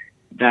night,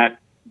 that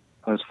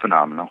was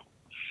phenomenal.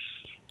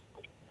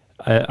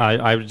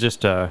 I was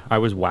just I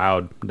was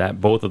wowed that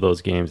both of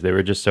those games, they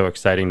were just so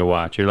exciting to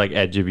watch. You're like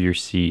edge of your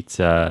seats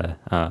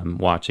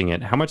watching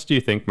it. How much do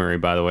you think, Murray,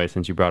 by the way,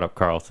 since you brought up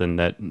Carlson,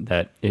 that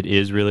it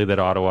is really that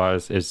Ottawa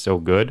is so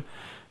good,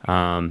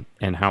 and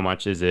how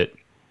much is it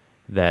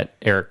that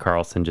Erik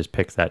Karlsson just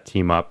picks that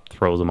team up,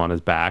 throws them on his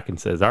back, and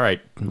says, all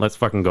right, let's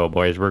fucking go,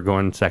 boys. We're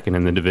going second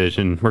in the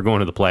division. We're going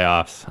to the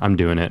playoffs. I'm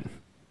doing it.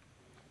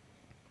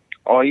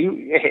 Oh,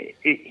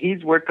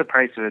 he's worth the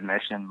price of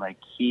admission. Like,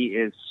 he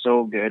is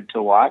so good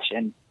to watch,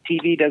 and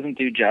TV doesn't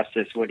do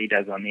justice what he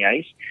does on the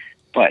ice.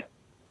 But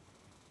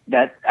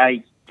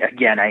I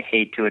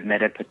hate to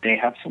admit it, but they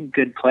have some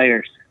good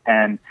players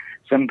and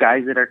some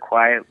guys that are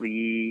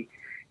quietly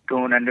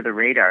going under the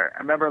radar. I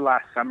remember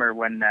last summer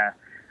when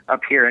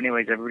up here,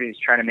 anyways, everybody was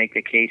trying to make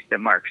the case that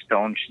Mark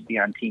Stone should be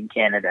on Team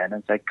Canada, and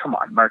it's like, come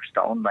on, Mark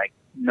Stone, like,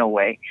 no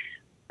way.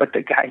 But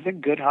the guy's a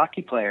good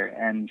hockey player,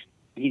 and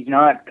he's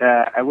not,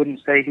 I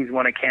wouldn't say he's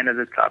one of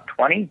Canada's top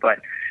 20, but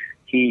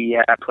he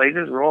plays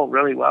his role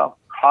really well.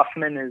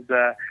 Hoffman is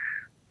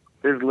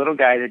this little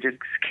guy that just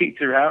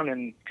skates around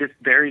and just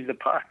buries the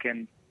puck,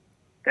 and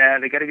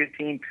they got a good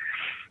team.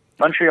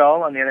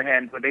 Montreal, on the other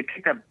hand, they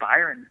picked up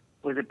Byron.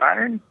 Was it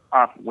Byron?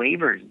 Off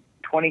waivers.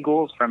 20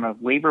 goals from a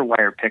waiver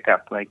wire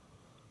pickup. Like,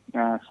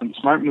 some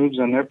smart moves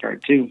on their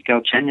part, too.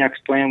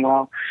 Galchenyuk's playing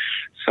well.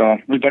 So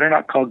we better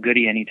not call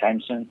Goody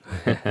anytime soon.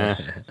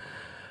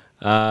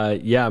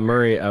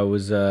 Murray, I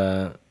was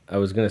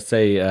gonna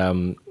say,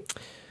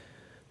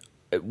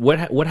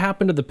 what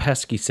happened to the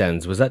pesky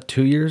Sens? Was that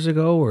 2 years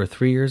ago or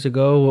 3 years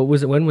ago? What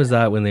was it? When was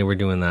that? When they were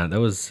doing that? That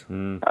was.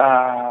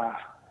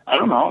 I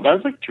don't know. That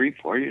was like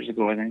 3-4 years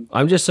ago, I think.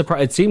 I'm just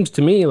surprised. It seems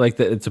to me like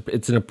that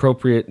it's an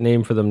appropriate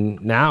name for them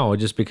now,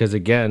 just because,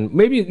 again,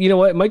 maybe, you know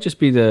what, it might just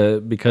be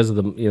because of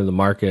the, you know, the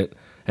market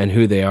and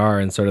who they are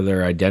and sort of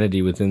their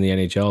identity within the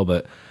NHL.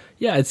 But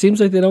yeah, it seems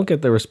like they don't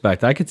get the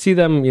respect. I could see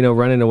them, you know,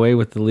 running away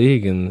with the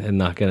league and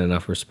not getting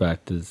enough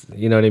respect.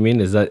 You know what I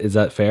mean? Is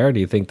that fair? Do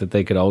you think that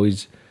they could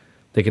always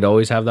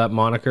have that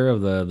moniker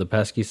of the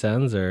pesky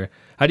Sens? Or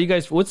how do you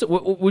guys? What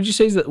would you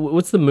say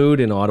what's the mood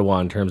in Ottawa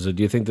in terms of?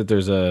 Do you think that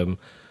there's an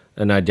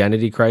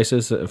identity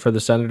crisis for the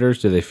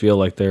Senators? Do they feel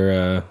like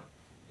they're,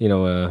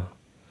 No,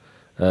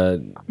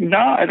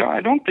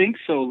 I don't think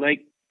so.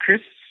 Like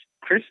Chris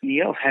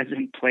Neil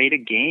hasn't played a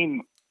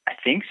game, I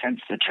think, since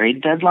the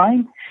trade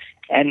deadline,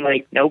 and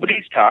like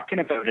nobody's talking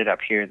about it up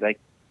here. Like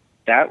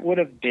that would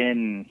have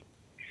been,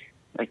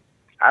 like,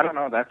 I don't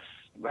know. That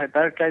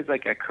guy's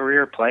like a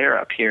career player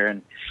up here,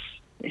 and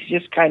he's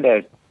just kind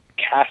of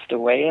cast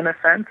away in a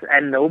sense,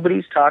 and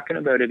nobody's talking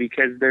about it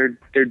because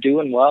they're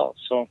doing well.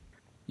 So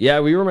yeah,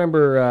 we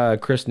remember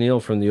Chris Neil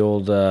from the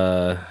old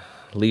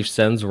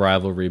Leafs-Sens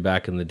rivalry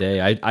back in the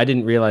day. I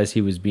didn't realize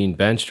he was being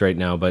benched right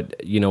now,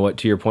 but you know what?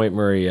 To your point,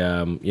 Murray,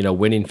 you know,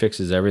 winning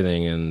fixes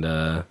everything,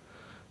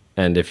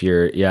 and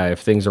if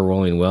things are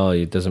rolling well,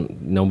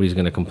 nobody's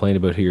going to complain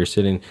about who you're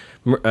sitting.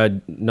 I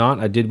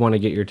did want to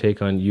get your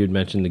take on, you had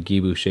mentioned the Guy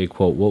Boucher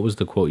quote. What was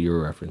the quote you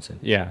were referencing?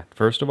 Yeah,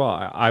 first of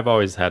all, I've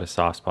always had a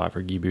soft spot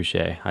for Guy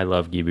Boucher. I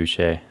love Guy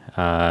Boucher.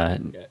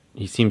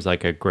 He seems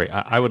like a great.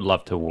 I would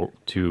love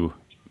to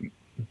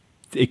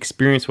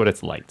experience what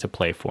it's like to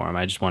play for him.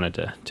 I just wanted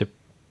to.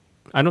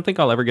 I don't think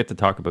I'll ever get to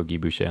talk about Guy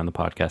Boucher on the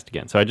podcast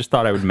again, so I just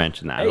thought I would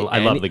mention that. I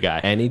love the guy.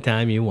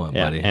 Anytime you want,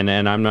 buddy. And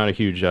I'm not a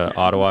huge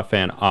Ottawa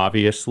fan,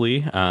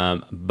 obviously,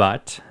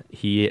 but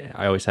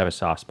I always have a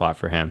soft spot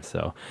for him.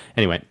 So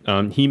anyway,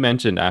 he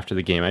mentioned after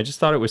the game, I just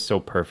thought it was so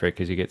perfect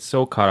because you get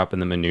so caught up in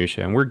the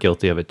minutia, and we're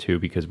guilty of it too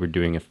because we're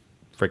doing a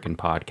freaking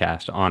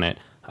podcast on it.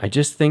 I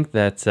just think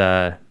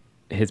that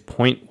his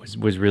point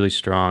was really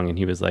strong, and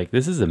he was like,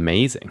 this is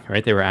amazing,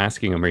 right? They were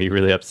asking him, are you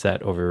really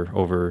upset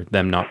over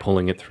them not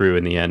pulling it through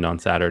in the end on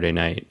Saturday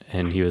night?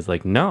 And he was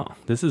like, no,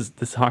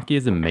 this hockey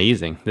is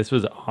amazing. This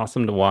was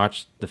awesome to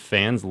watch. The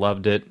fans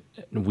loved it.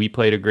 We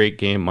played a great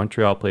game.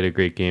 Montreal played a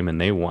great game,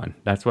 and they won.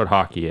 That's what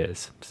hockey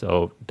is.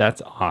 So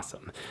that's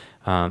awesome.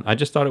 I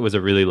just thought it was a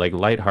really like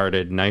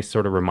lighthearted, nice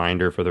sort of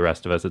reminder for the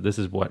rest of us that this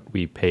is what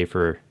we pay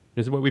for.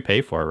 This is what we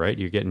pay for, right?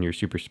 You're getting your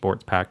super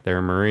sports pack there,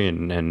 Murray,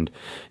 and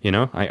you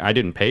know, I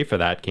didn't pay for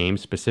that game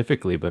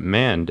specifically, but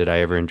man, did I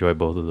ever enjoy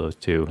both of those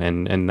two.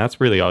 And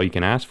that's really all you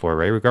can ask for,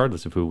 right?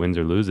 Regardless of who wins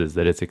or loses,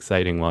 that it's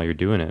exciting while you're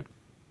doing it.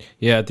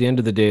 Yeah, at the end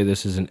of the day,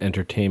 this is an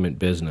entertainment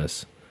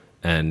business,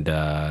 and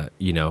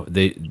you know,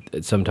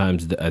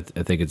 sometimes I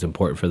think it's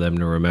important for them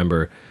to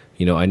remember.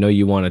 You know, I know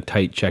you want a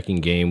tight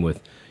checking game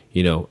with,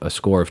 you know, a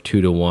score of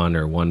 2-1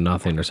 or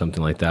 1-0 or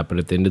something like that, but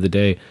at the end of the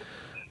day,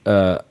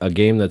 a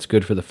game that's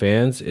good for the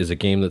fans is a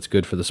game that's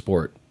good for the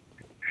sport.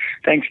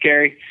 Thanks,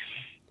 Gary.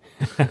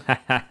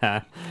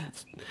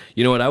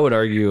 You know what I would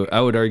argue?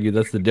 I would argue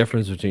that's the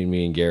difference between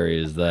me and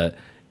Gary, is that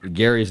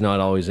Gary's not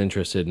always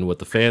interested in what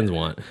the fans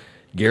want.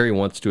 Gary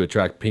wants to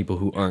attract people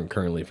who aren't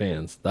currently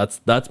fans.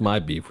 That's my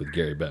beef with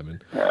Gary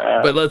Bettman.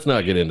 But let's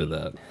not get into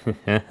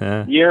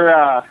that. You're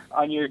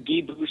on your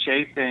Guy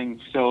Boucher thing.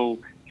 So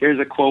here's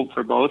a quote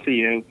for both of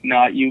you.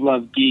 Not you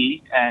love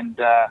Guy, and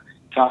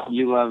Tom,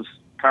 you love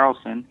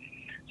Carlson.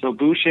 So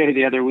Boucher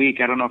the other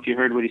week, I don't know if you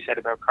heard what he said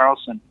about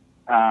Carlson.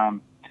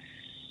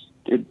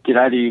 Did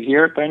either of you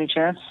hear it by any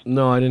chance?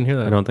 No, I didn't hear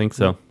that. I don't think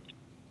so.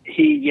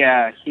 He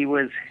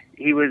was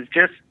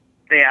just,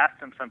 they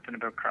asked him something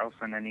about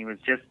Carlson, and he was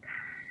just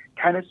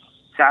kind of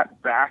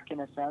sat back in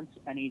a sense,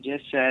 and he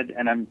just said,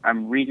 and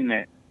I'm reading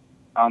it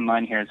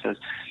online here, it says,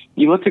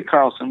 you look at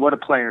Carlson, what a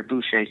player,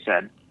 Boucher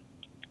said.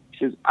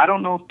 He says, I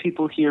don't know if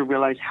people here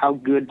realize how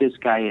good this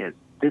guy is.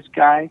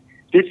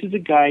 This is a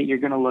guy you're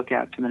going to look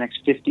at for the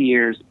next 50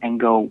 years and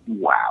go,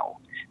 wow,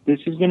 this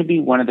is going to be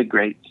one of the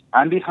greats.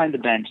 I'm behind the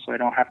bench, so I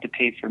don't have to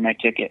pay for my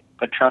ticket.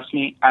 But trust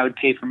me, I would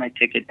pay for my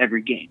ticket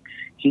every game.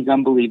 He's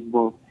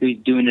unbelievable. He's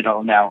doing it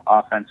all now,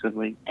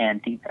 offensively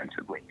and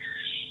defensively.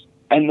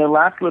 And the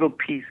last little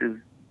piece is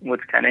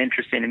what's kind of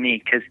interesting to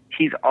me, because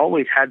he's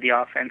always had the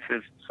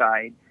offensive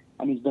side,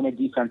 and he's been a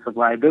defensive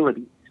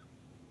liability.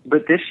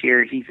 But this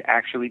year, he's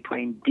actually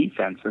playing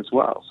defense as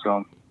well,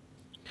 so...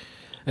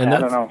 And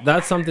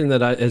that's something that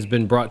has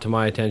been brought to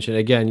my attention.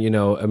 Again, you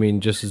know, I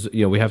mean, just as,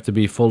 you know, we have to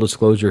be full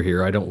disclosure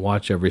here. I don't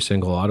watch every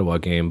single Ottawa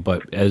game,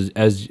 but as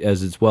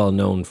it's well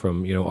known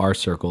from, you know, our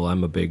circle,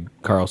 I'm a big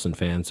Carlson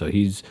fan, so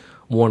he's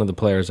one of the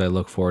players I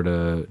look for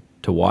to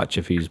watch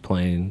if he's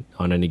playing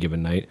on any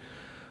given night.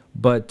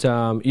 But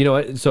you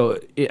know, so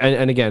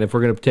and again, if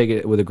we're going to take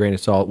it with a grain of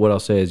salt, what I'll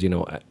say is, you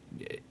know,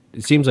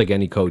 it seems like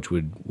any coach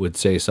would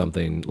say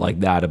something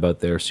like that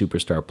about their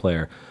superstar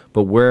player.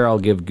 But where I'll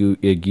give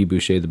Guy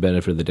Boucher the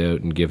benefit of the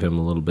doubt and give him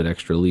a little bit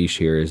extra leash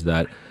here is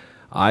that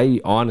I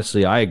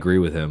agree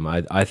with him.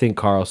 I think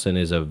Carlson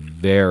is a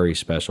very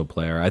special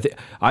player.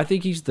 I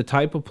think he's the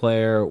type of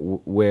player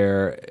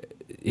where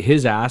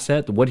his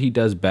asset, what he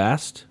does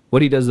best,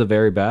 what he does the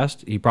very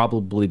best, he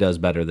probably does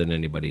better than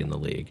anybody in the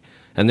league.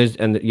 And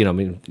I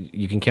mean,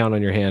 you can count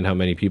on your hand how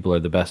many people are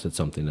the best at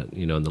something that,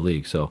 in the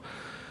league. So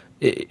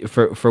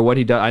for what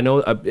he does, I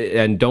know,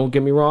 and don't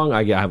get me wrong,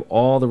 I have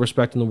all the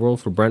respect in the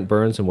world for Brent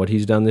Burns and what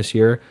he's done this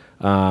year.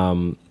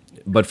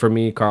 But for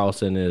me,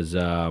 Karlsson is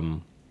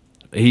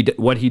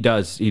what he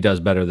does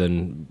better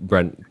than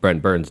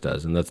Brent Burns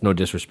does, and that's no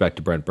disrespect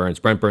to Brent Burns.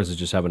 Brent Burns is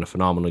just having a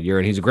phenomenal year,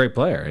 and he's a great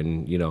player,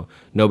 and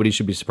nobody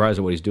should be surprised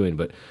at what he's doing.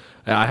 But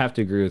I have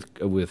to agree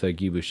with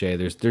Guy Boucher.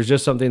 There's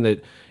just something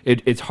that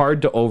it's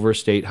hard to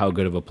overstate how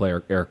good of a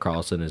player Erik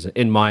Karlsson is,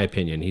 in my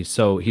opinion. He's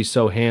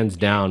so hands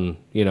down,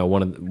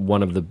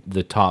 one of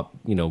the top,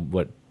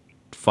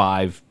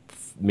 5,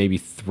 maybe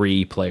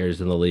 3 players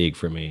in the league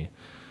for me.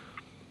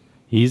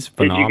 He's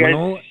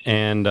phenomenal,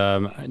 and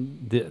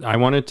I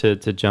wanted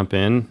to jump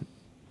in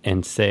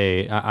and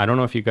say, I don't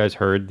know if you guys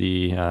heard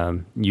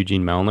the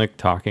Eugene Melnyk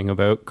talking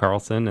about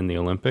Karlsson and the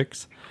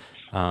Olympics.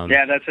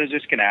 Yeah, that's what I was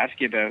just going to ask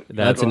you about.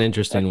 That's an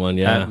interesting one,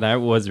 yeah. That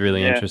was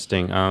really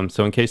interesting.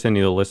 So in case any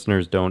of the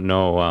listeners don't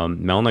know,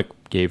 Melnyk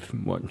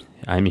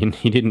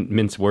he didn't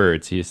mince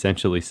words. He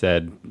essentially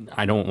said,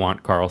 I don't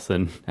want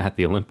Karlsson at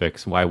the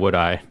Olympics. Why would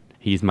I?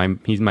 He's my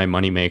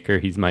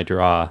moneymaker. He's my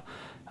draw.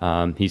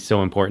 He's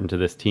so important to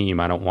this team.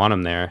 I don't want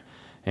him there.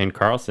 And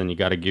Karlsson, you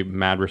got to give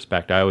mad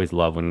respect. I always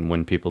love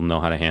when people know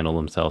how to handle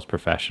themselves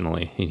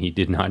professionally. He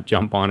did not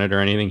jump on it or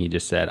anything. He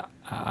just said,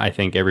 I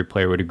think every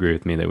player would agree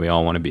with me that we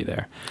all want to be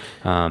there.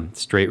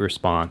 Straight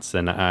response.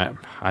 And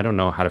I don't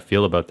know how to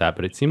feel about that,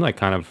 but it seemed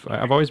like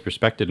I've always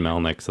respected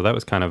Melnyk. So that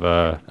was kind of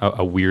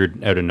a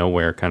weird out of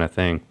nowhere kind of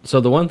thing. So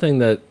the one thing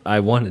that I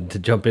wanted to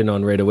jump in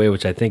on right away,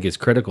 which I think is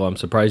critical, I'm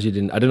surprised you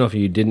didn't, I don't know if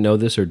you didn't know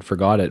this or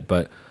forgot it,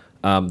 but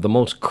the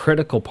most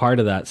critical part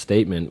of that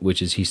statement,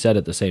 which is he said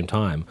at the same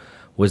time,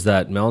 was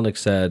that Melnyk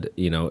said,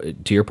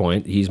 to your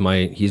point, he's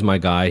my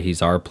guy,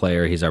 he's our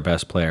player, he's our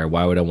best player.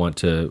 Why would I want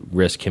to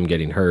risk him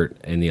getting hurt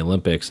in the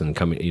Olympics and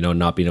coming,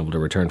 not being able to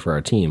return for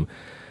our team?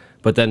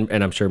 But then,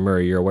 and I'm sure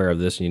Murray, you're aware of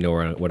this, and you know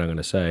what I'm going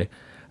to say.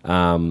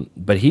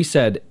 But he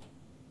said,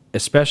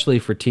 especially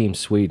for Team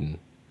Sweden,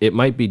 it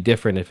might be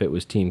different if it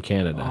was Team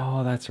Canada.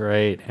 Oh, that's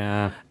right.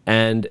 Yeah.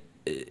 And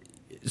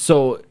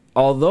so,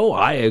 although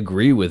I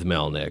agree with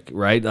Melnyk,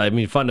 right? I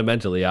mean,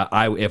 fundamentally,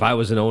 if I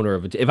was an owner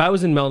of if I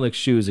was in Melnyk's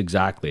shoes,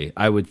 exactly,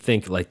 I would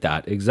think like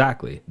that.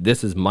 Exactly.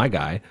 This is my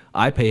guy.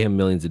 I pay him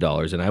millions of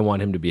dollars, and I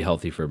want him to be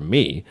healthy for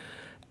me.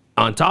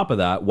 On top of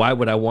that, why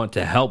would I want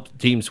to help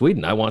Team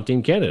Sweden? I want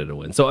Team Canada to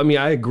win. So, I mean,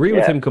 I agree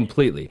with him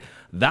completely.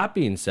 That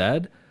being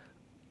said,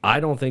 I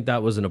don't think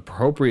that was an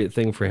appropriate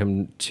thing for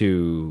him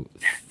to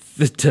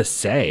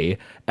say,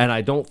 and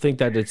I don't think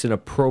that it's an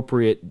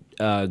appropriate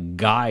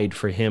guide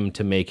for him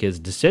to make his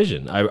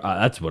decision.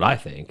 That's what I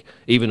think,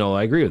 even though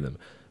I agree with him.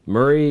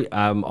 Murray,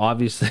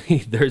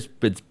 obviously,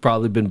 it's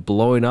probably been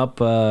blowing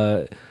up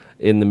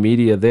in the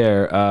media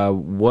there.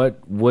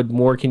 What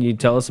more can you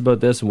tell us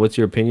about this, and what's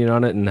your opinion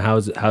on it, and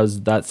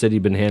how's that city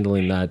been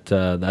handling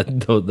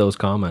those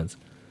comments?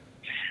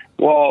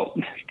 Well,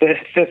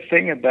 the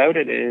thing about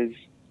it is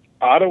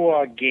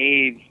Ottawa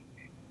gave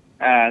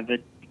the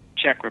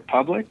Czech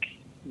Republic,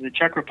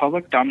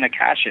 Dominik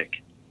Hasek.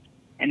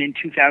 And in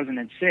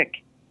 2006,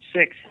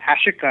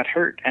 Hasek got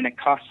hurt, and it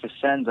cost the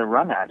Sens a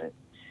run at it.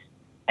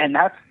 And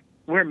that's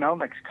where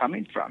Melnyk's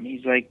coming from.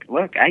 He's like,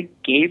 look, I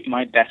gave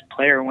my best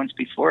player once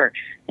before,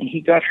 and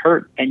he got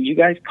hurt, and you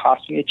guys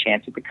cost me a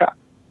chance at the Cup.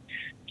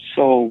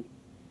 So,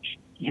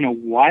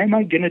 why am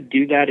I going to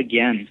do that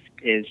again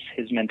is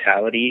his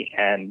mentality.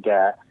 And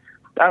I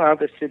don't know,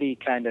 the city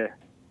kind of,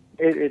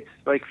 it's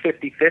like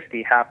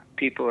 50-50. Half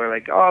people are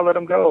like, oh, let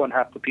him go. And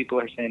half the people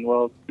are saying,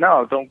 well,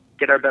 no, don't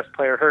get our best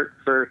player hurt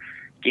for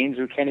games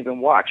we can't even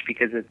watch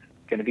because it's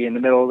going to be in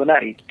the middle of the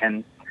night.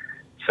 And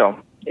so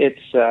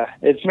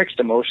it's mixed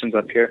emotions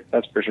up here.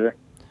 That's for sure.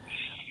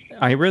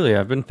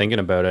 I've been thinking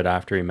about it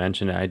after he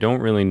mentioned it. I don't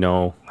really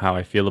know how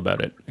I feel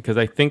about it because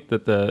I think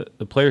that the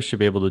players should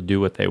be able to do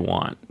what they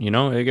want.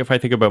 If I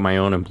think about my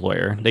own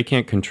employer, they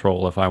can't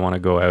control if I want to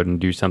go out and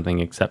do something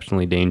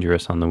exceptionally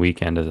dangerous on the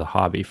weekend as a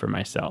hobby for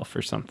myself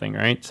or something,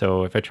 right?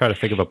 So if I try to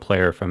think of a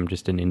player from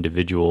just an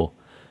individual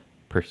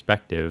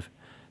perspective,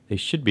 they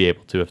should be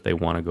able to, if they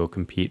want to go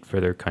compete for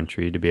their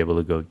country, to be able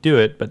to go do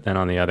it. But then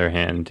on the other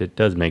hand, it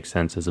does make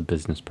sense as a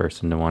business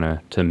person to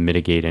want to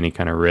mitigate any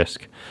kind of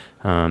risk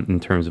in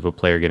terms of a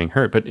player getting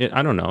hurt. But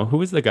I don't know. Who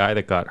was the guy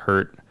that got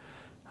hurt?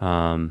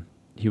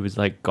 He was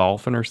like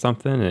golfing or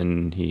something,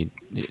 and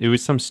it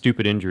was some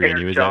stupid injury. Eric and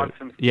he was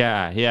Johnson. out.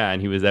 Yeah,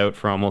 and he was out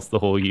for almost the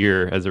whole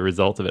year as a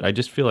result of it. I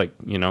just feel like,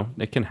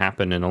 it can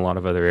happen in a lot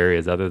of other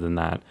areas other than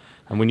that.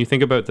 And when you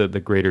think about the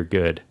greater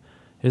good,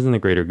 isn't the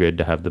greater good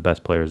to have the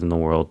best players in the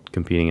world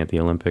competing at the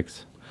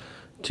Olympics?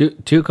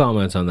 Two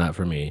comments on that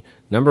for me.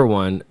 Number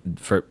one,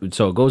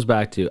 so it goes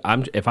back to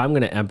if I'm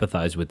going to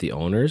empathize with the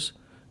owners,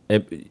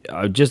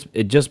 it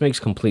just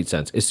makes complete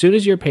sense. As soon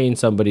as you're paying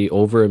somebody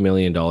over $1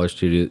 million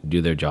to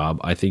do their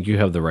job, I think you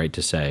have the right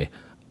to say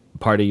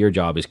part of your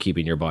job is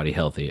keeping your body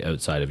healthy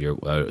outside of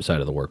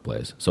the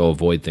workplace. So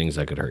avoid things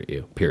that could hurt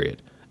you.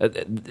 Period.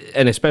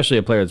 and especially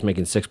a player that's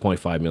making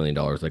 $6.5 million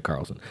like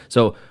Carlson.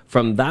 So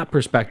from that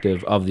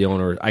perspective of the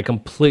owner, I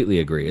completely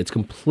agree. It's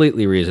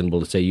completely reasonable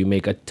to say you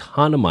make a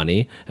ton of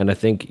money, and I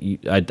think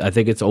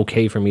it's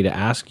okay for me to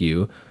ask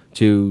you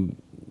to,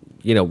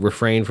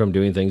 refrain from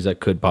doing things that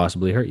could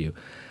possibly hurt you.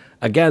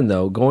 Again,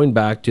 though, going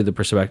back to the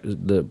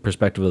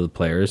perspective of the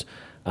players,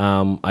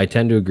 I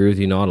tend to agree with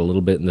you, not a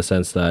little bit, in the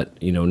sense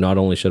that not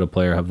only should a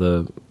player have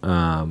the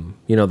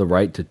the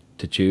right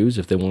to choose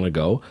if they want to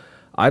go.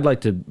 I'd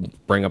like to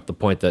bring up the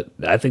point that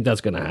I think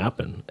that's going to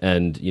happen,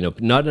 and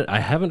I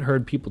haven't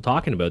heard people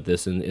talking about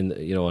this in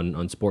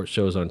on sports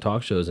shows, on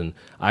talk shows, and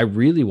I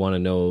really want to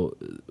know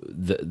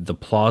the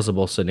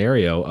plausible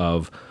scenario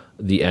of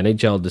the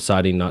NHL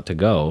deciding not to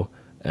go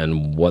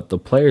and what the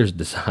players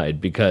decide,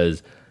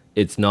 because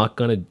it's not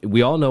going to.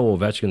 We all know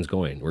Ovechkin's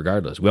going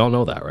regardless. We all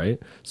know that, right?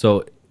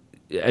 So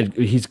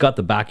he's got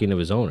the backing of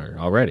his owner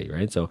already,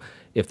 right? So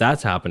if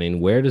that's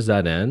happening, where does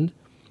that end?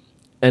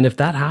 And if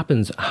that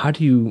happens, how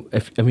do you,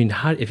 if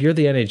you're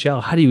the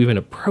NHL, how do you even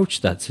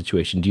approach that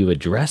situation? Do you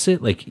address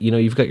it? Like,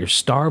 you've got your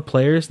star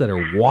players that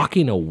are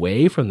walking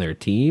away from their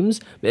teams,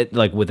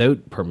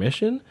 without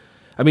permission.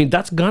 I mean,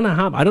 that's going to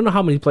happen. I don't know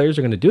how many players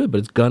are going to do it, but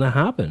it's going to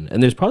happen.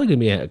 And there's probably going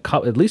to be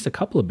at least a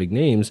couple of big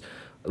names.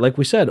 Like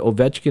we said,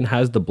 Ovechkin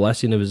has the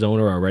blessing of his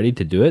owner already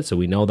to do it, so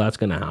we know that's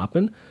going to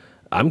happen.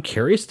 I'm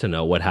curious to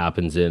know what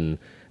happens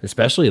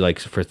especially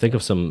think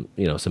of some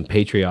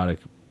patriotic,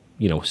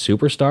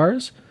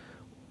 superstars.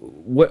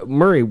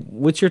 Murray,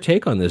 what's your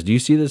take on this? Do you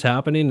see this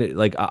happening?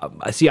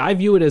 I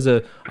view it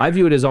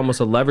as almost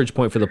a leverage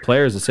point for the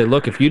players to say,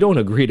 look, if you don't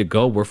agree to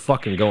go, we're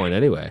fucking going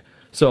anyway.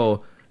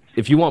 So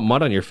if you want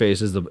mud on your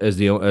face as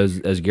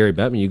Gary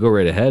Bettman, you go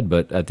right ahead.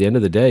 But at the end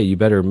of the day, you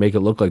better make it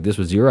look like this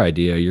was your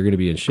idea. You're going to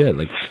be in shit.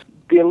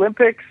 The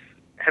Olympics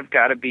have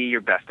got to be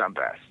your best on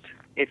best.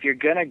 If you're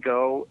gonna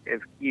go,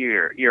 if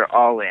you're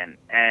all in,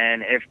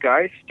 and if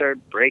guys start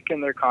breaking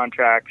their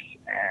contracts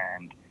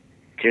and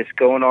just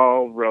going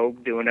all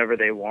rogue, doing whatever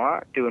they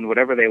want,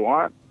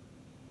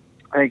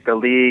 I think the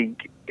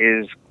league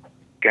is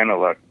gonna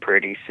look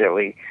pretty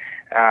silly.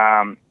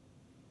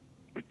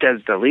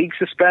 Does the league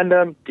suspend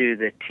them? Do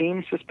the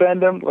team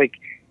suspend them? Like,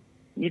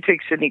 you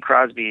take Sidney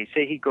Crosby,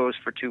 say he goes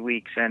for 2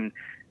 weeks and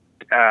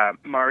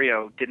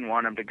Mario didn't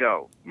want him to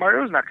go.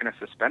 Mario's not going to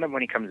suspend him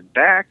when he comes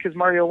back because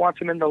Mario wants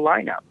him in the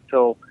lineup.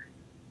 So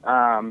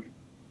I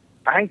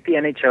think the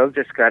NHL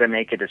just got to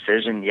make a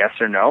decision, yes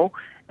or no.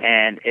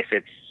 And if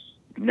it's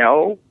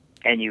no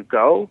and you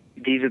go,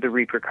 these are the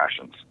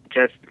repercussions.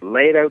 Just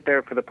lay it out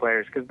there for the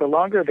players, because the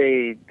longer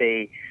they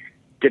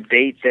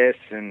debate this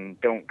and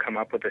don't come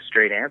up with a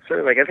straight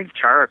answer, I think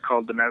Chara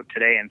called them out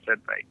today and said,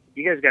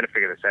 you guys got to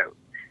figure this out.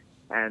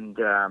 And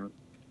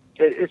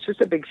it's just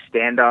a big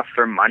standoff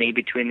for money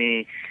between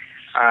the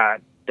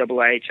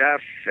IIHF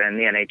and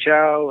the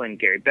NHL and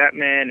Gary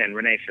Bettman and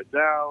Renee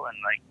Fizell, and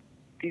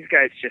these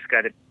guys just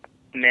got to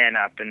man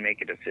up and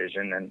make a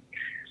decision. And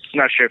I'm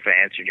not sure if I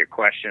answered your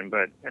question,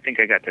 but I think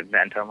I got to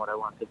vent on what I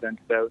want to vent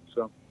about.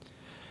 So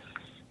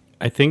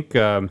I think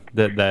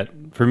that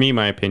for me,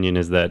 my opinion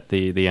is that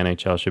the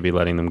NHL should be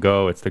letting them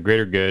go. It's the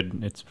greater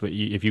good. It's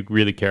if you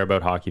really care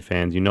about hockey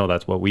fans,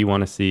 that's what we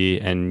want to see,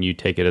 and you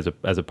take it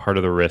as a part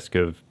of the risk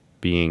of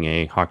being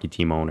a hockey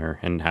team owner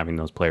and having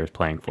those players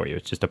playing for you.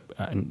 It's just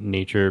a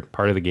nature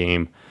part of the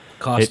game.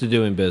 Cost of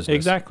doing business.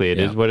 Exactly. It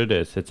is what it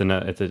is.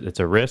 It's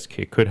a risk.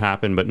 It could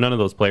happen, but none of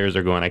those players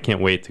are going, I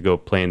can't wait to go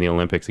play in the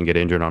Olympics and get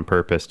injured on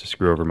purpose to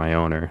screw over my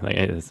owner.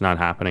 It's not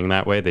happening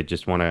that way. They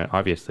just want to,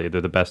 obviously, they're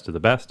the best of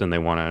the best, and they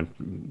want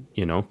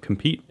to,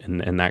 compete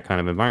in that kind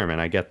of environment.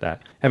 I get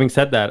that. Having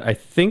said that, I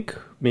think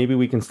maybe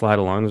we can slide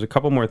along. There's a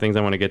couple more things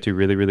I want to get to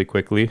really, really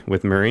quickly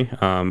with Murray.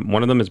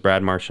 One of them is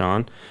Brad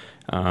Marchand.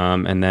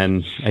 And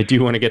then I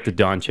do want to get to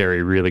Don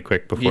Cherry really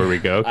quick before we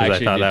go,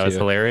 because I thought that was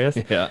hilarious.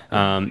 Yeah.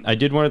 I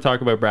did want to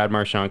talk about Brad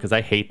Marchand because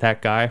I hate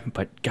that guy,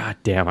 but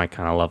goddamn, I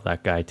kind of love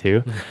that guy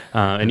too.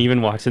 And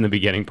even watching the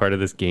beginning part of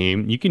this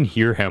game, you can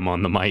hear him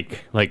on the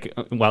mic,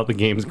 while the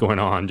game's going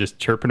on, just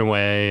chirping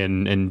away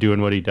and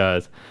doing what he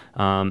does.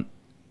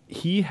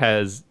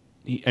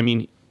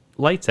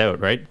 Lights out,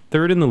 right?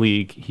 Third in the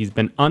league. He's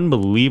been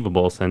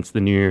unbelievable since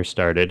the new year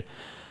started.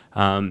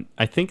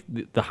 I think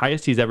the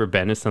highest he's ever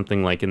been is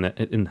something like in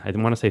I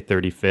want to say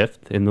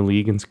 35th in the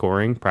league in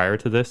scoring prior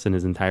to this in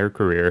his entire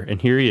career.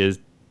 And here he is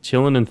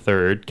chilling in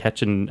third,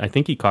 catching, I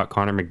think he caught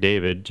Connor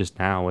McDavid just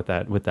now with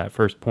that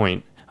first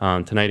point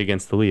tonight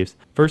against the Leafs.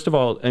 First of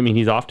all,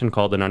 he's often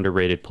called an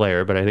underrated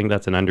player, but I think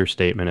that's an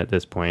understatement at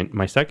this point.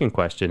 My second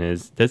question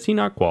is, does he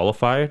not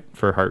qualify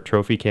for Hart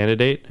Trophy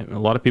candidate? A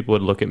lot of people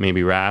would look at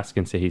maybe Rask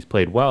and say he's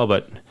played well,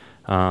 but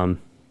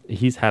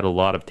he's had a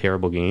lot of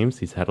terrible games.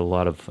 He's had a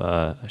lot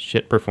of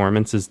shit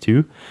performances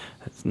too.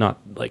 It's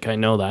not like I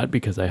know that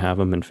because I have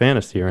him in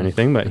fantasy or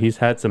anything, but he's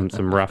had some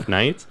rough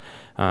nights.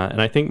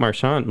 And I think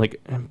Marchand,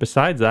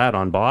 besides that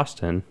on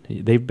Boston,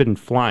 they've been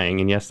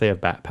flying. And yes, they have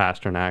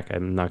Pasternak.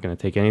 I'm not going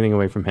to take anything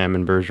away from him,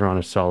 and Bergeron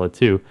is solid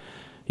too.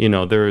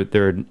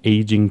 They're an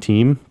aging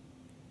team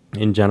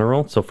in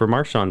general. So for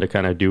Marchand to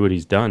kind of do what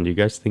he's done, do you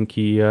guys think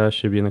he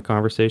should be in the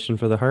conversation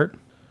for the Hart?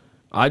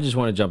 I just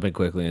want to jump in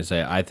quickly and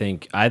say I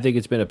think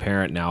it's been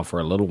apparent now for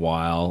a little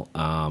while,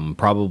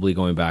 probably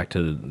going back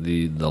to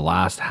the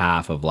last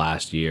half of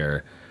last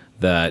year,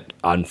 that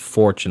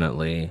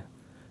unfortunately,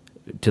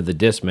 to the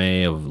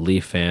dismay of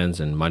Leaf fans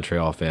and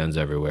Montreal fans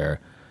everywhere,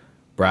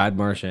 Brad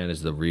Marchand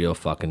is the real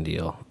fucking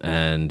deal,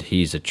 and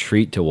he's a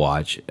treat to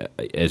watch.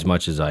 As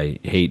much as I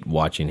hate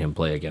watching him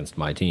play against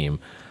my team,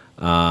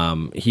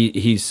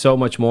 he's so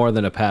much more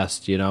than a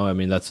pest. You know, I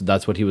mean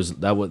that's what he was.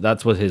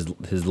 That's what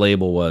his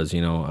label was.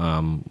 You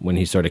know, when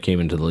he sort of came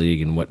into the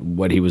league and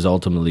what he was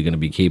ultimately going to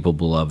be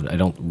capable of. I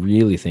don't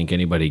really think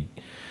anybody.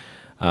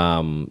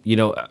 You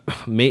know,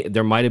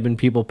 there might have been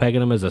people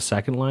pegging him as a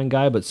second line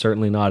guy, but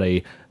certainly not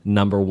a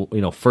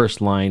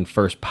first line,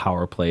 first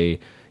power play.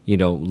 You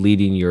know,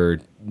 leading your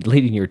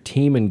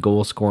team in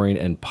goal scoring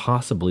and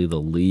possibly the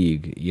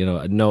league. You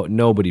know,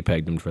 nobody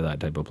pegged him for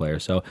that type of player.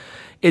 So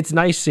it's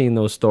nice seeing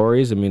those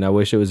stories. I mean, I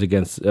wish it was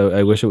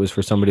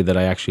for somebody that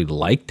I actually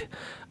liked.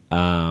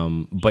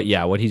 But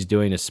yeah, what he's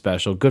doing is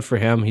special. Good for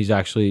him. He's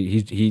actually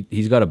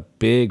he's got a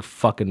big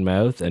fucking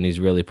mouth, and he's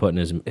really putting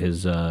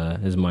his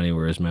money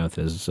where his mouth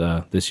is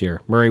this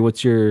year. Murray,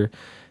 what's your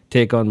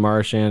take on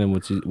Marchand and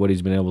what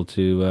he's been able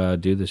to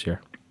do this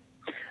year?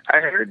 I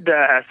heard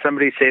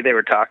somebody say they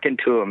were talking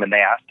to him and they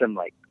asked him,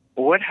 like,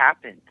 what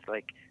happened?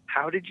 Like,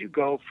 how did you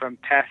go from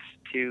pest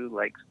to,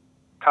 like,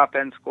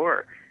 top-end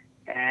scorer?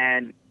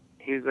 And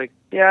he was like,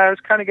 yeah, I was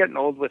kind of getting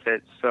old with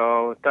it,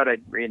 so I thought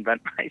I'd reinvent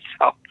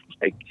myself.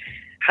 Like,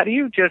 how do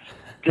you just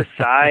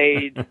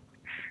decide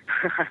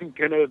I'm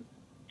going to,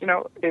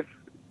 if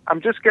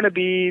I'm just going to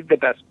be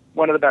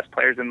one of the best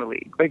players in the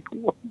league? Like,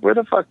 where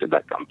the fuck did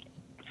that come from?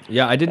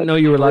 Yeah, I didn't know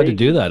you were allowed to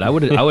do that. I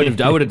would have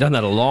done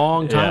that a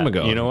long time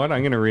ago. You know what?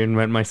 I'm going to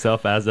reinvent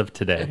myself as of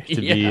today to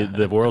be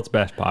the world's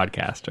best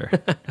podcaster,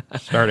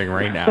 starting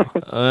right now.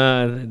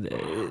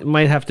 It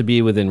might have to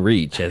be within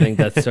reach. I think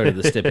that's sort of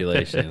the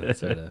stipulation.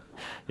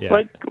 Yeah.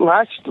 Like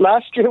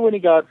last year when he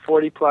got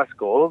 40 plus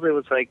goals, it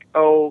was like,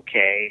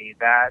 okay,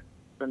 that's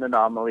an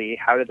anomaly.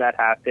 How did that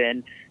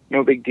happen?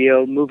 No big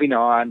deal. Moving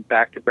on,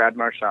 back to Brad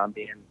Marchand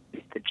being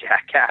the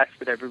jackass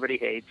that everybody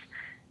hates,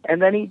 and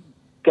then he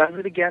does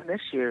it again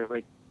this year.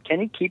 Like, can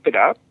he keep it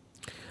up?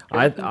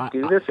 I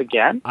do this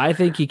again? I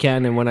think he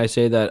can, and when I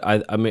say that,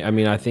 I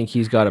mean I think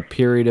he's got a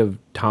period of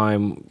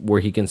time where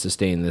he can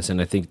sustain this,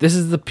 and I think this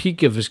is the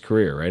peak of his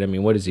career, right? I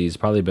mean, what is he? He's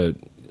probably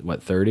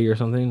about 30 or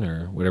something,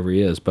 or whatever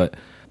he is, but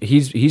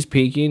he's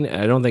peaking.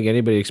 I don't think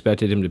anybody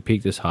expected him to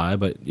peak this high,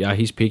 but yeah,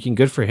 he's peaking.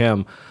 Good for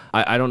him.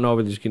 I don't know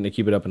if he's going to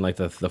keep it up in like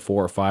the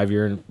 4 or 5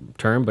 year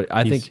term, but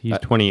I think he's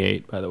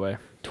 28, by the way.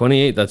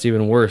 28, that's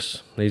even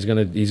worse. He's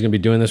gonna be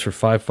doing this for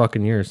 5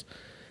 fucking years.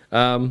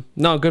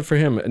 No, good for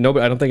him.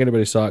 Nobody, I don't think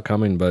anybody saw it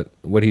coming, but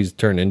what he's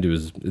turned into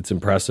it's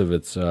impressive.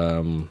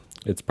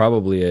 It's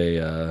probably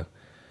a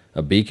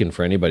beacon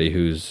for anybody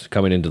who's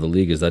coming into the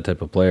league as that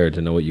type of player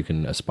to know what you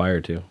can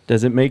aspire to.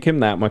 Does it make him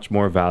that much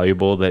more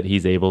valuable that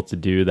he's able to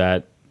do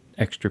that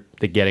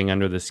the getting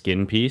under the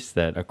skin piece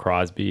that a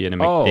Crosby and a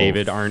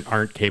McDavid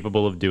aren't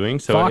capable of doing?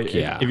 So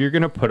if you're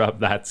going to put up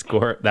that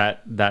score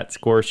that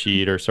score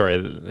sheet, or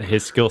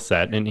his skill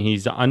set, and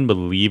he's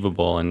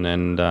unbelievable,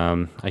 and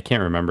I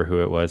can't remember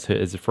who it was.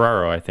 Is it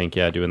Ferraro? I think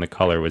doing the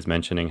color was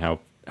mentioning how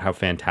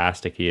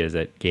fantastic he is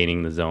at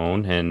gaining the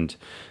zone and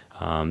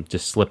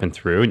just slipping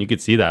through, and you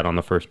could see that on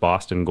the first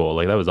Boston goal.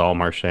 Like, that was all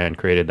Marchand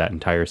created that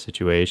entire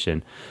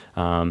situation.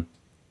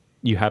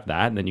 You have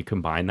that, and then you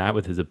combine that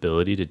with his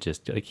ability to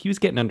just, like, he was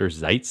getting under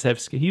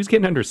Zaitsev's skin, he was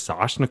getting under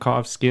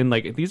Soshnikov's skin.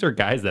 Like, these are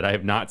guys that I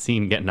have not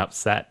seen getting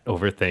upset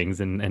over things,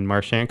 and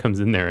Marchand comes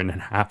in there and in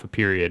half a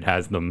period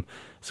has them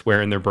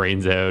swearing their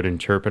brains out and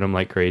chirping them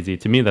like crazy.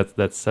 To me,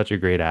 that's such a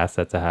great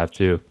asset to have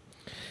too.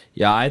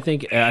 Yeah, I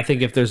think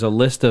if there's a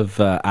list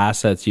of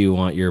assets you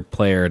want your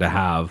player to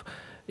have,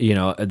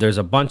 there's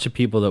a bunch of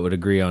people that would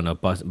agree on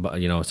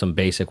some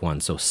basic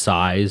ones. So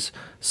size,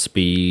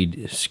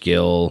 speed,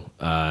 skill,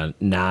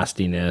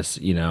 nastiness,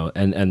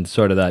 and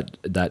sort of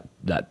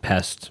that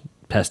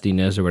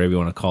pestiness or whatever you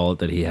want to call it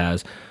that he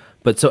has.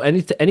 But so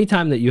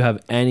anytime that you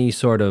have any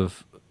sort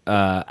of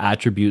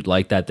attribute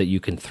like that you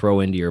can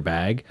throw into your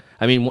bag.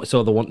 I mean,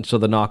 so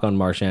the knock on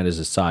Marchand is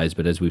his size,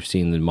 but as we've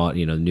seen the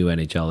new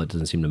NHL, it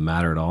doesn't seem to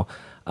matter at all.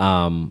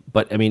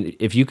 But I mean,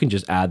 if you can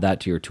just add that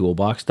to your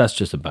toolbox, that's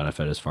just a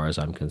benefit as far as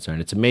I'm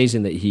concerned. It's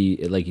amazing that he,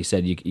 like you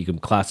said, you can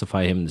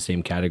classify him in the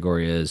same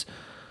category as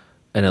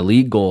an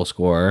elite goal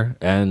scorer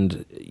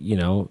and,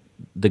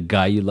 the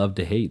guy you love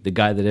to hate, the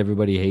guy that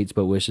everybody hates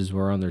but wishes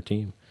were on their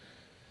team.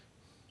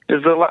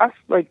 Is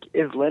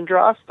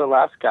Lindros the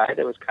last guy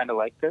that was kind of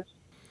like this?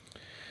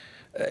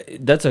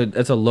 That's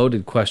a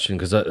loaded question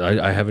because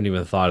I haven't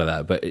even thought of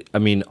that. But I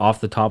mean,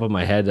 off the top of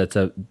my head,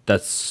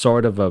 that's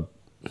sort of a.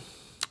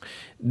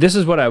 This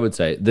is what I would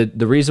say.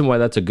 The reason why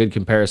that's a good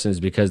comparison is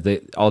because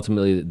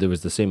ultimately there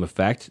was the same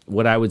effect.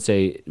 What I would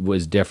say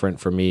was different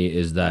for me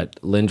is that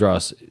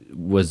Lindros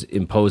was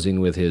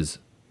imposing with his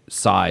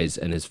size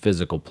and his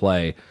physical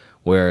play,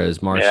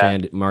 whereas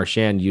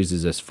Marchand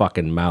uses his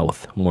fucking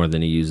mouth more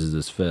than he uses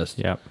his fist.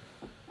 Yep.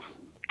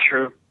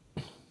 True.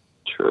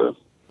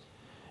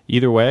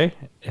 either way,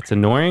 it's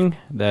annoying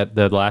that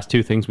the last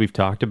two things we've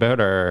talked about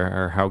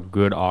are how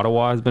good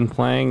Ottawa has been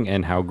playing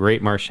and how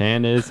great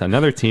Marchand is,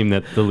 another team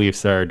that the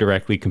Leafs are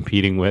directly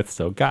competing with.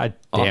 So, God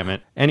damn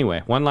it.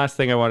 Anyway, one last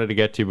thing I wanted to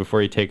get to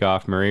before you take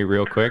off, Murray,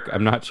 real quick.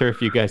 I'm not sure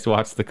if you guys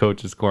watched the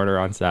Coach's Corner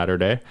on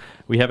Saturday.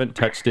 We haven't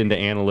touched into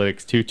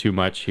analytics too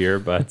much here,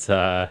 but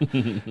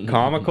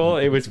comical.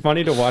 It was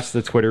funny to watch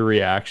the Twitter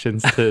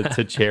reactions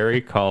to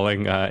Cherry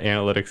calling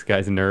analytics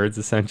guys nerds,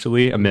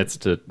 essentially,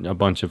 amidst a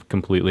bunch of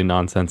completely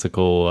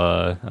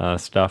nonsensical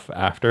stuff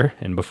after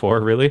and before,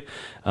 really.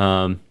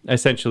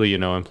 Essentially,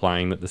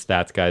 implying that the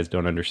stats guys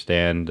don't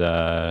understand,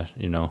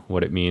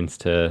 what it means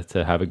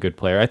to have a good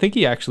player. I think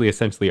he actually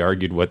essentially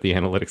argued what the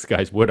analytics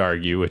guys would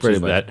argue, which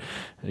is that,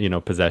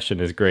 possession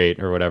is great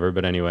or whatever.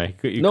 But anyway,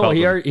 he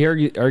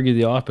argued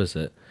the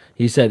opposite.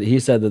 He said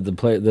that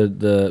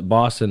the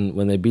Boston,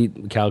 when they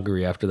beat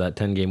Calgary after that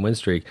 10-game win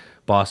streak,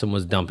 Boston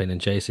was dumping and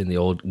chasing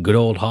the good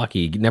old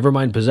hockey. Never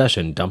mind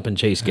possession, dump and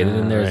chase, get it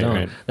in their zone.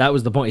 Right. That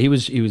was the point. He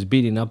was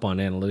beating up on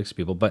analytics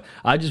people. But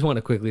I just want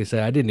to quickly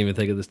say, I didn't even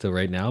think of this till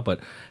right now,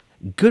 but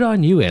good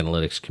on you,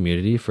 analytics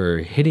community, for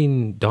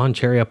hitting Don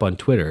Cherry up on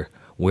Twitter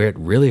where it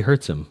really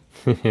hurts him.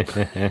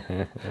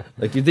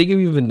 Like, you think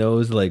he even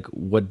knows like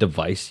what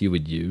device you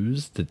would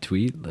use to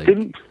tweet? Like,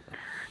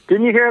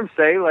 Didn't you hear him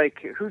say, like,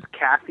 who's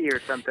Kathy or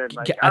something?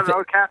 Like, I don't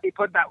know, Kathy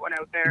put that one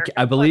out there.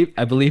 I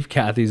believe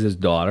Kathy's his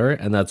daughter,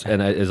 and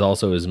is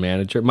also his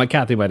manager.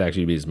 Kathy might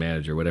actually be his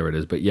manager, whatever it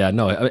is. But yeah,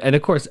 no, and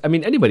of course,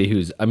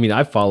 anybody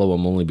I follow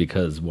him only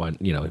because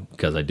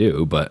because I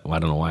do, but I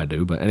don't know why I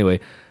do. But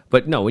anyway,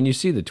 but no, when you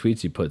see the tweets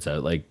he puts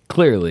out, like,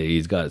 clearly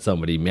he's got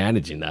somebody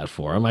managing that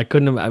for him.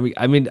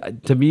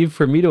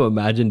 For me to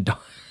imagine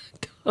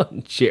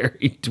Don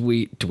Cherry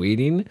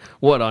tweeting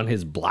what on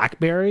his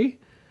BlackBerry.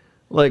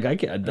 Like, I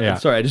can't. Yeah.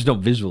 Sorry, I just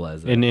don't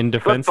visualize it. In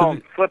defense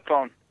flip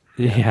phone.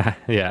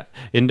 Yeah.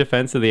 In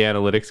defense of the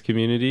analytics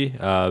community,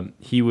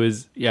 he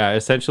was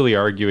essentially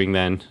arguing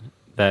then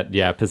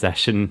that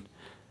possession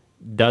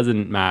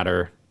doesn't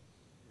matter,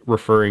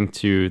 referring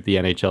to the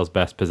NHL's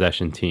best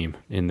possession team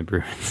in the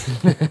Bruins.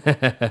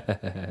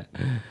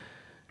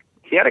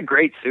 He had a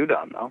great suit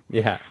on, though.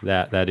 Yeah,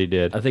 that he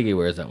did. I think he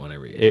wears that one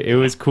every year. It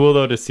was cool,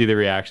 though, to see the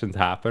reactions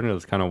happen. I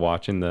was kind of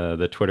watching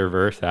the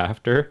Twitterverse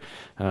after,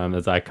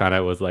 as I kind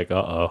of was like,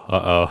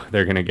 uh-oh,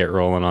 they're going to get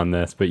rolling on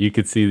this. But you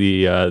could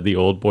see the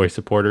old boy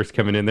supporters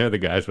coming in there, the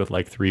guys with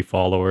like 3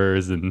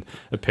 followers and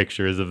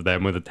pictures of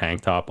them with a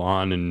tank top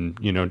on and,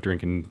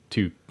 drinking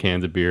 2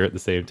 cans of beer at the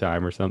same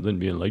time or something,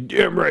 being like,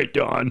 damn right,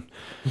 Don.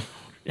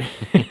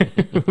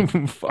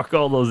 Fuck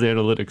all those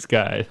analytics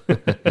guys.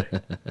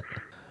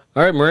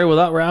 All right, Murray. Well,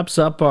 that wraps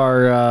up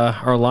our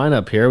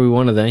lineup here. We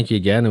want to thank you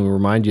again, and we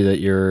remind you that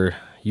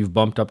you've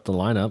bumped up the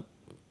lineup.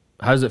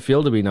 How does it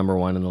feel to be number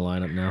 1 in the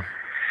lineup now?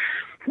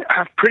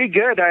 Pretty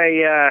good.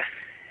 I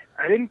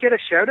didn't get a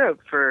shout out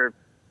for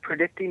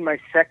predicting my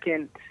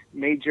second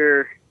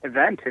major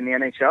event in the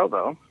NHL,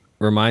 though.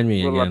 Remind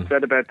me again. A little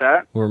upset about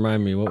that.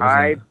 Remind me. What was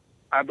that?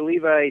 I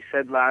believe I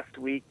said last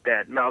week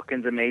that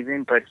Malkin's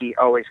amazing, but he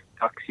always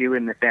fucks you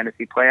in the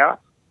fantasy playoffs.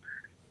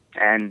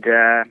 And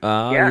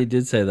you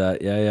did say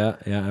that. Yeah,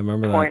 I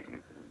remember that.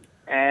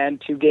 And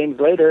 2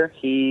 games later,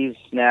 he's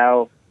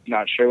now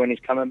not sure when he's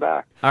coming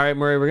back. All right,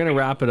 Murray, we're going to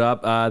wrap it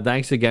up.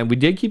 Thanks again. We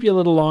did keep you a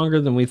little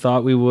longer than we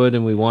thought we would,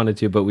 and we wanted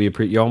to, but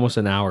you're almost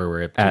an hour.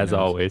 We're at as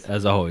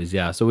always,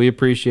 yeah. So we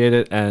appreciate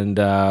it, and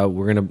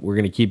we're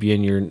gonna keep you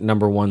in your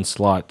number 1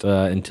 slot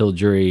until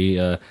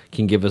Jury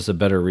can give us a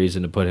better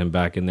reason to put him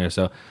back in there.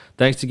 So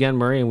thanks again,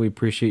 Murray, and we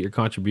appreciate your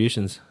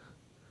contributions.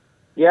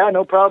 Yeah,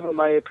 no problem.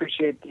 I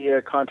appreciate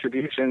the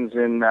contributions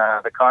in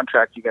the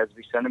contract you guys will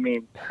be sending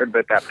me. Heard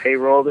about that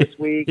payroll this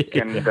week,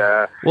 and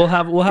we'll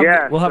have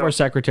our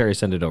secretary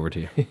send it over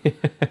to you.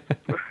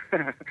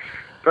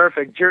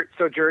 Perfect.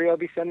 So Jury, I'll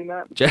be sending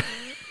that.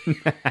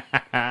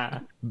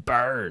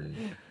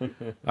 Burn. All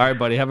right,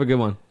 buddy. Have a good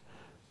one.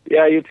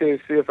 Yeah, you too.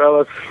 See you,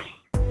 fellas.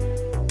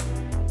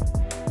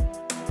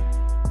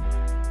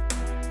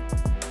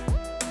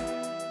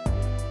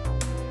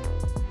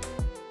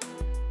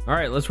 All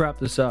right, let's wrap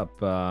this up.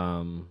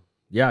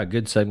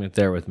 Good segment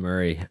there with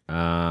Murray.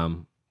 How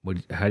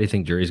do you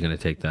think Jury's going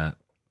to take that?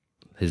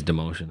 His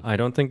demotion. I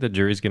don't think the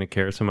Jury's going to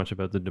care so much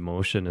about the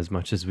demotion as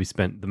much as we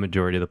spent the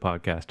majority of the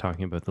podcast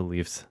talking about the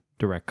Leafs'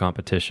 direct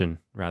competition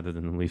rather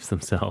than the Leafs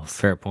themselves.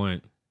 Fair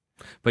point.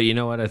 But you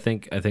know what? I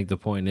think the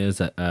point is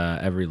that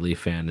every Leaf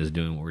fan is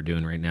doing what we're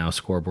doing right now: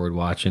 scoreboard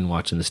watching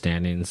the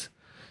standings,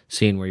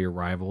 seeing where your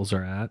rivals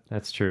are at.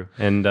 That's true.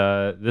 And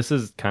this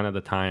is kind of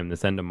the time,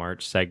 this end of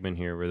March segment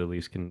here, where the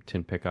Leafs can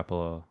pick up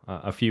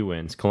a few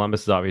wins.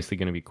 Columbus is obviously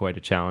going to be quite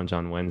a challenge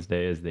on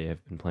Wednesday, as they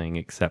have been playing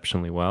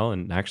exceptionally well.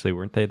 And actually,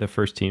 weren't they the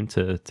first team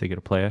to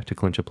get to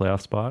clinch a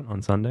playoff spot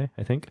on Sunday,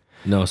 I think?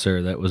 No,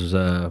 sir. That was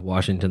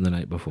Washington the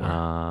night before.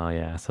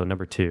 Yeah. So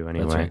number 2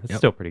 anyway. That's right. It's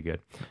still pretty good.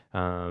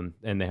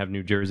 And they have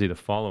New Jersey the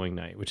following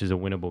night, which is a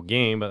winnable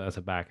game, but that's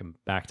a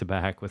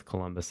back-to-back with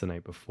Columbus the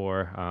night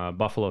before.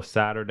 Buffalo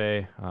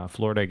Saturday.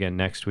 Florida again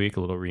next week, a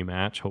little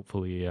rematch.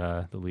 Hopefully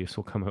the Leafs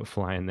will come out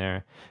flying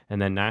there.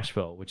 And then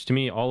Nashville, which to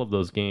me, all of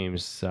those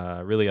games,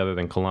 really other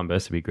than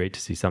Columbus, it'd be great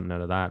to see something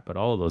out of that. But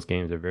all of those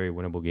games are very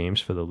winnable games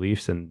for the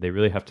Leafs, and they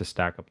really have to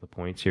stack up the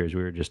points here. As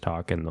we were just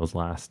talking, those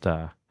last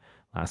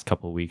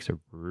couple of weeks are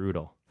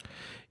brutal.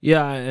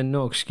 Yeah, and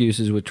no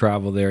excuses with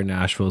travel there.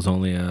 Nashville's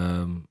only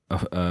a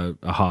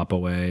hop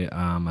away.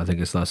 I think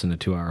it's less than a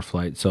 2-hour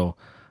flight. So,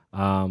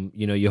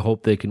 you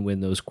hope they can win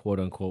those quote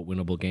unquote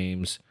winnable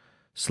games.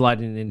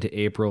 Sliding into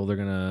April, they're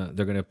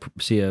gonna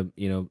see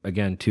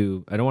again,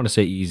 two. I don't want to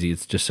say easy.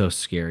 It's just so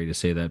scary to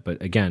say that,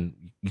 but again,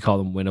 you call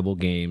them winnable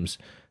games.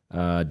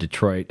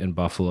 Detroit and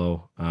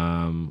Buffalo.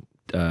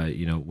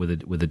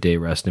 With a day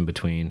rest in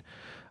between.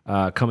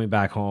 Coming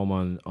back home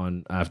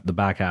on the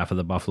back half of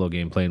the Buffalo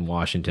game, playing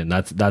Washington.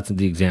 That's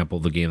the example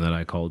of the game that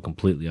I called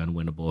completely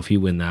unwinnable. If you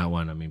win that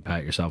one, I mean,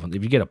 pat yourself.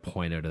 If you get a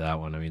point out of that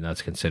one, I mean,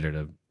 that's considered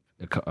a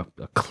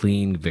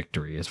clean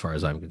victory as far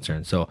as I'm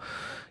concerned. So,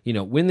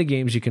 win the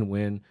games you can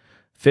win.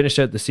 Finish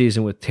out the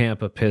season with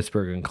Tampa,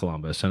 Pittsburgh, and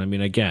Columbus. And I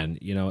mean, again,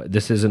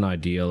 this isn't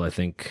ideal. I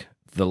think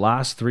the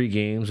last 3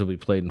 games will be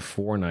played in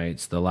 4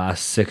 nights. The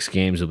last 6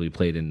 games will be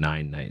played in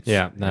 9 nights.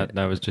 Yeah,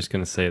 I was just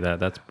going to say that.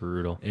 That's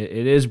brutal.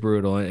 It is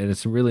brutal, and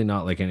it's really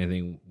not like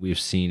anything we've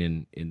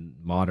seen in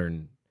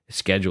modern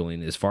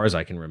scheduling as far as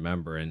I can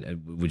remember,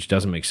 and which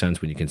doesn't make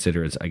sense when you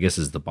consider it's, I guess,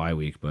 is the bye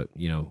week. But,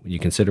 when you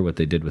consider what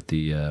they did with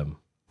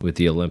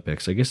the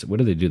Olympics, I guess,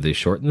 what do? They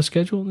shorten the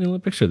schedule in the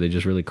Olympics, or they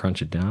just really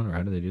crunch it down, or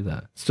how do they do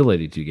that? It's still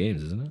 82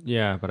 games, isn't it?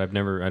 Yeah, but I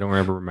don't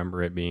ever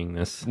remember it being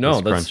this.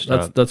 No, this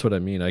that's what I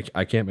mean.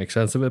 I can't make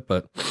sense of it,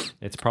 but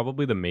it's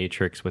probably the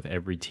matrix with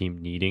every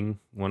team needing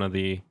one of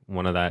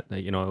that.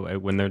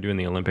 When they're doing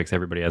the Olympics,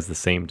 everybody has the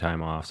same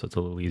time off, so it's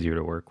a little easier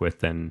to work with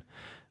than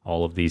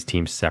all of these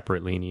teams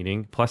separately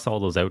needing. Plus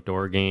all those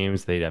outdoor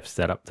games, they'd have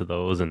set up to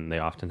those, and they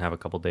often have a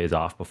couple days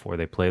off before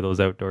they play those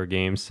outdoor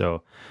games.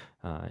 So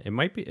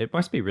it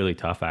must be really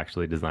tough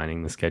actually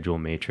designing the schedule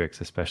matrix,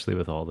 especially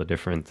with all the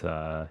different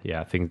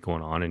things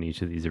going on in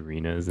each of these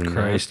arenas. And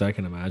Christ, I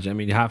can imagine. I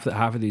mean, half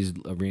of these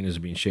arenas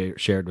are being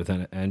shared with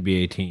an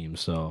NBA teams,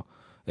 so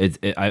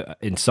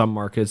in some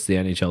markets the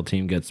NHL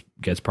team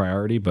gets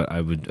priority, but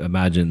I would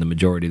imagine the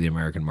majority of the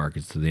American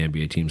markets, the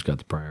NBA teams got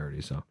the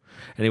priority. So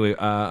anyway,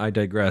 I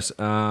digress.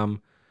 We're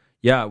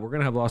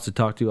gonna have lots to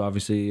talk to.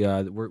 Obviously,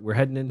 we're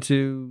heading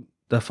into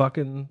the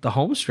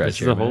home stretch.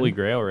 This is the holy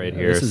grail right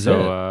here.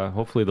 So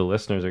hopefully the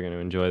listeners are going to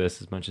enjoy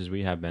this as much as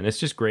we have been. It's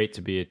just great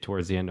to be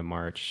towards the end of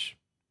March.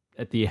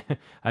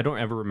 I don't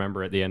ever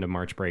remember at the end of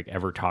March break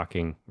ever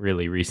talking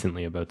really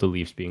recently about the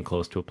Leafs being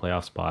close to a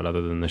playoff spot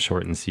other than the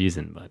shortened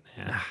season. But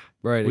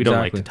we don't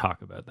like to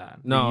talk about that.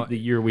 No, the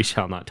year we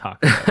shall not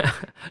talk about.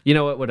 You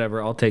know what?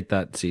 Whatever. I'll take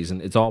that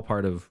season. It's all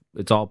part of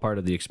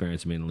the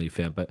experience of being a Leaf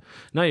fan. But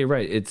no, you're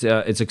right.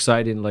 It's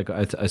exciting. Like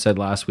I said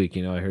last week,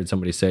 I heard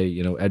somebody say,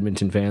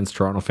 Edmonton fans,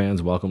 Toronto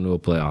fans, welcome to a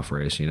playoff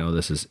race.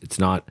 It's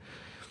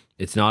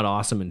not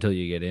awesome until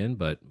you get in,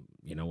 but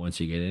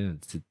once you get in,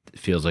 it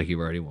feels like you've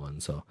already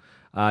won. So,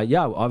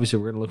 obviously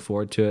we're gonna look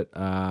forward to it.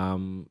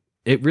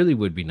 It really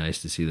would be nice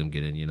to see them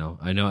get in.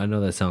 I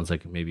know that sounds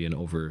like maybe an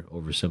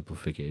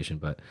oversimplification,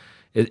 but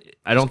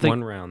I don't think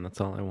one round. That's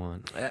all I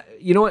want.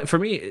 You know what? For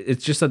me,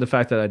 it's just the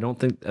fact that I don't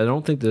think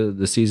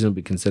the season would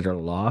be considered a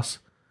loss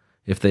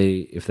if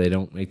they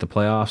don't make the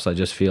playoffs. I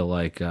just feel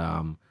like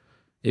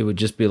it would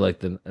just be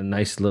like a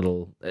nice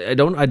little. I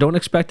don't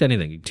expect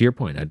anything. To your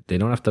point, they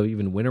don't have to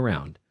even win a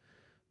round.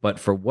 But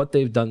for what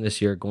they've done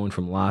this year, going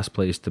from last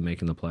place to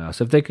making the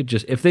playoffs, if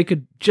they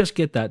could just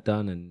get that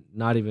done and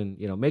not even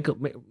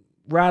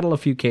rattle a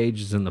few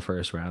cages in the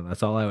first round,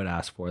 that's all I would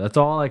ask for. That's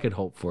all I could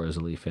hope for as a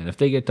Leaf fan. If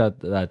they get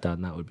that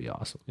done, that would be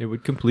awesome. It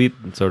would complete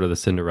sort of the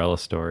Cinderella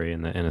story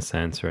in a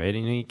sense, right?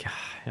 And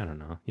I don't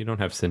know. You don't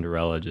have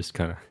Cinderella just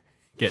kind of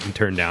getting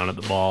turned down at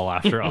the ball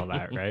after all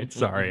that, right?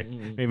 Sorry.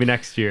 Maybe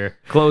next year.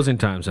 Closing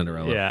time,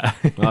 Cinderella. Yeah.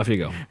 Off you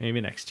go.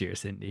 Maybe next year,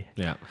 Cindy.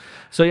 Yeah.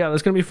 So,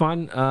 that's going to be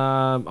fun.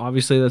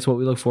 Obviously, that's what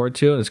we look forward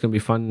to. And it's going to be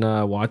fun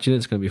watching it.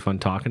 It's going to be fun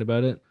talking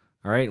about it.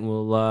 All right. And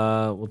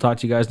we'll talk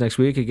to you guys next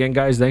week. Again,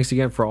 guys, thanks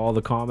again for all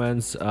the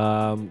comments.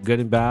 Good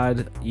and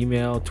bad.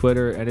 Email,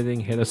 Twitter, anything.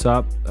 Hit us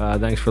up.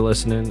 Thanks for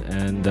listening.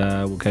 And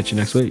we'll catch you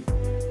next week.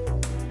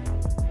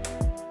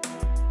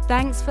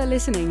 Thanks for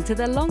listening to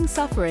the Long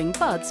Suffering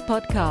Buds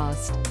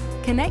podcast.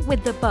 Connect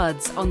with the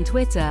Buds on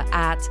Twitter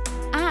at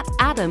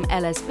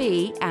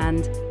AdamLSB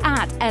and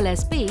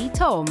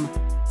 @LSBTom.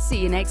 See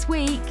you next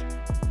week.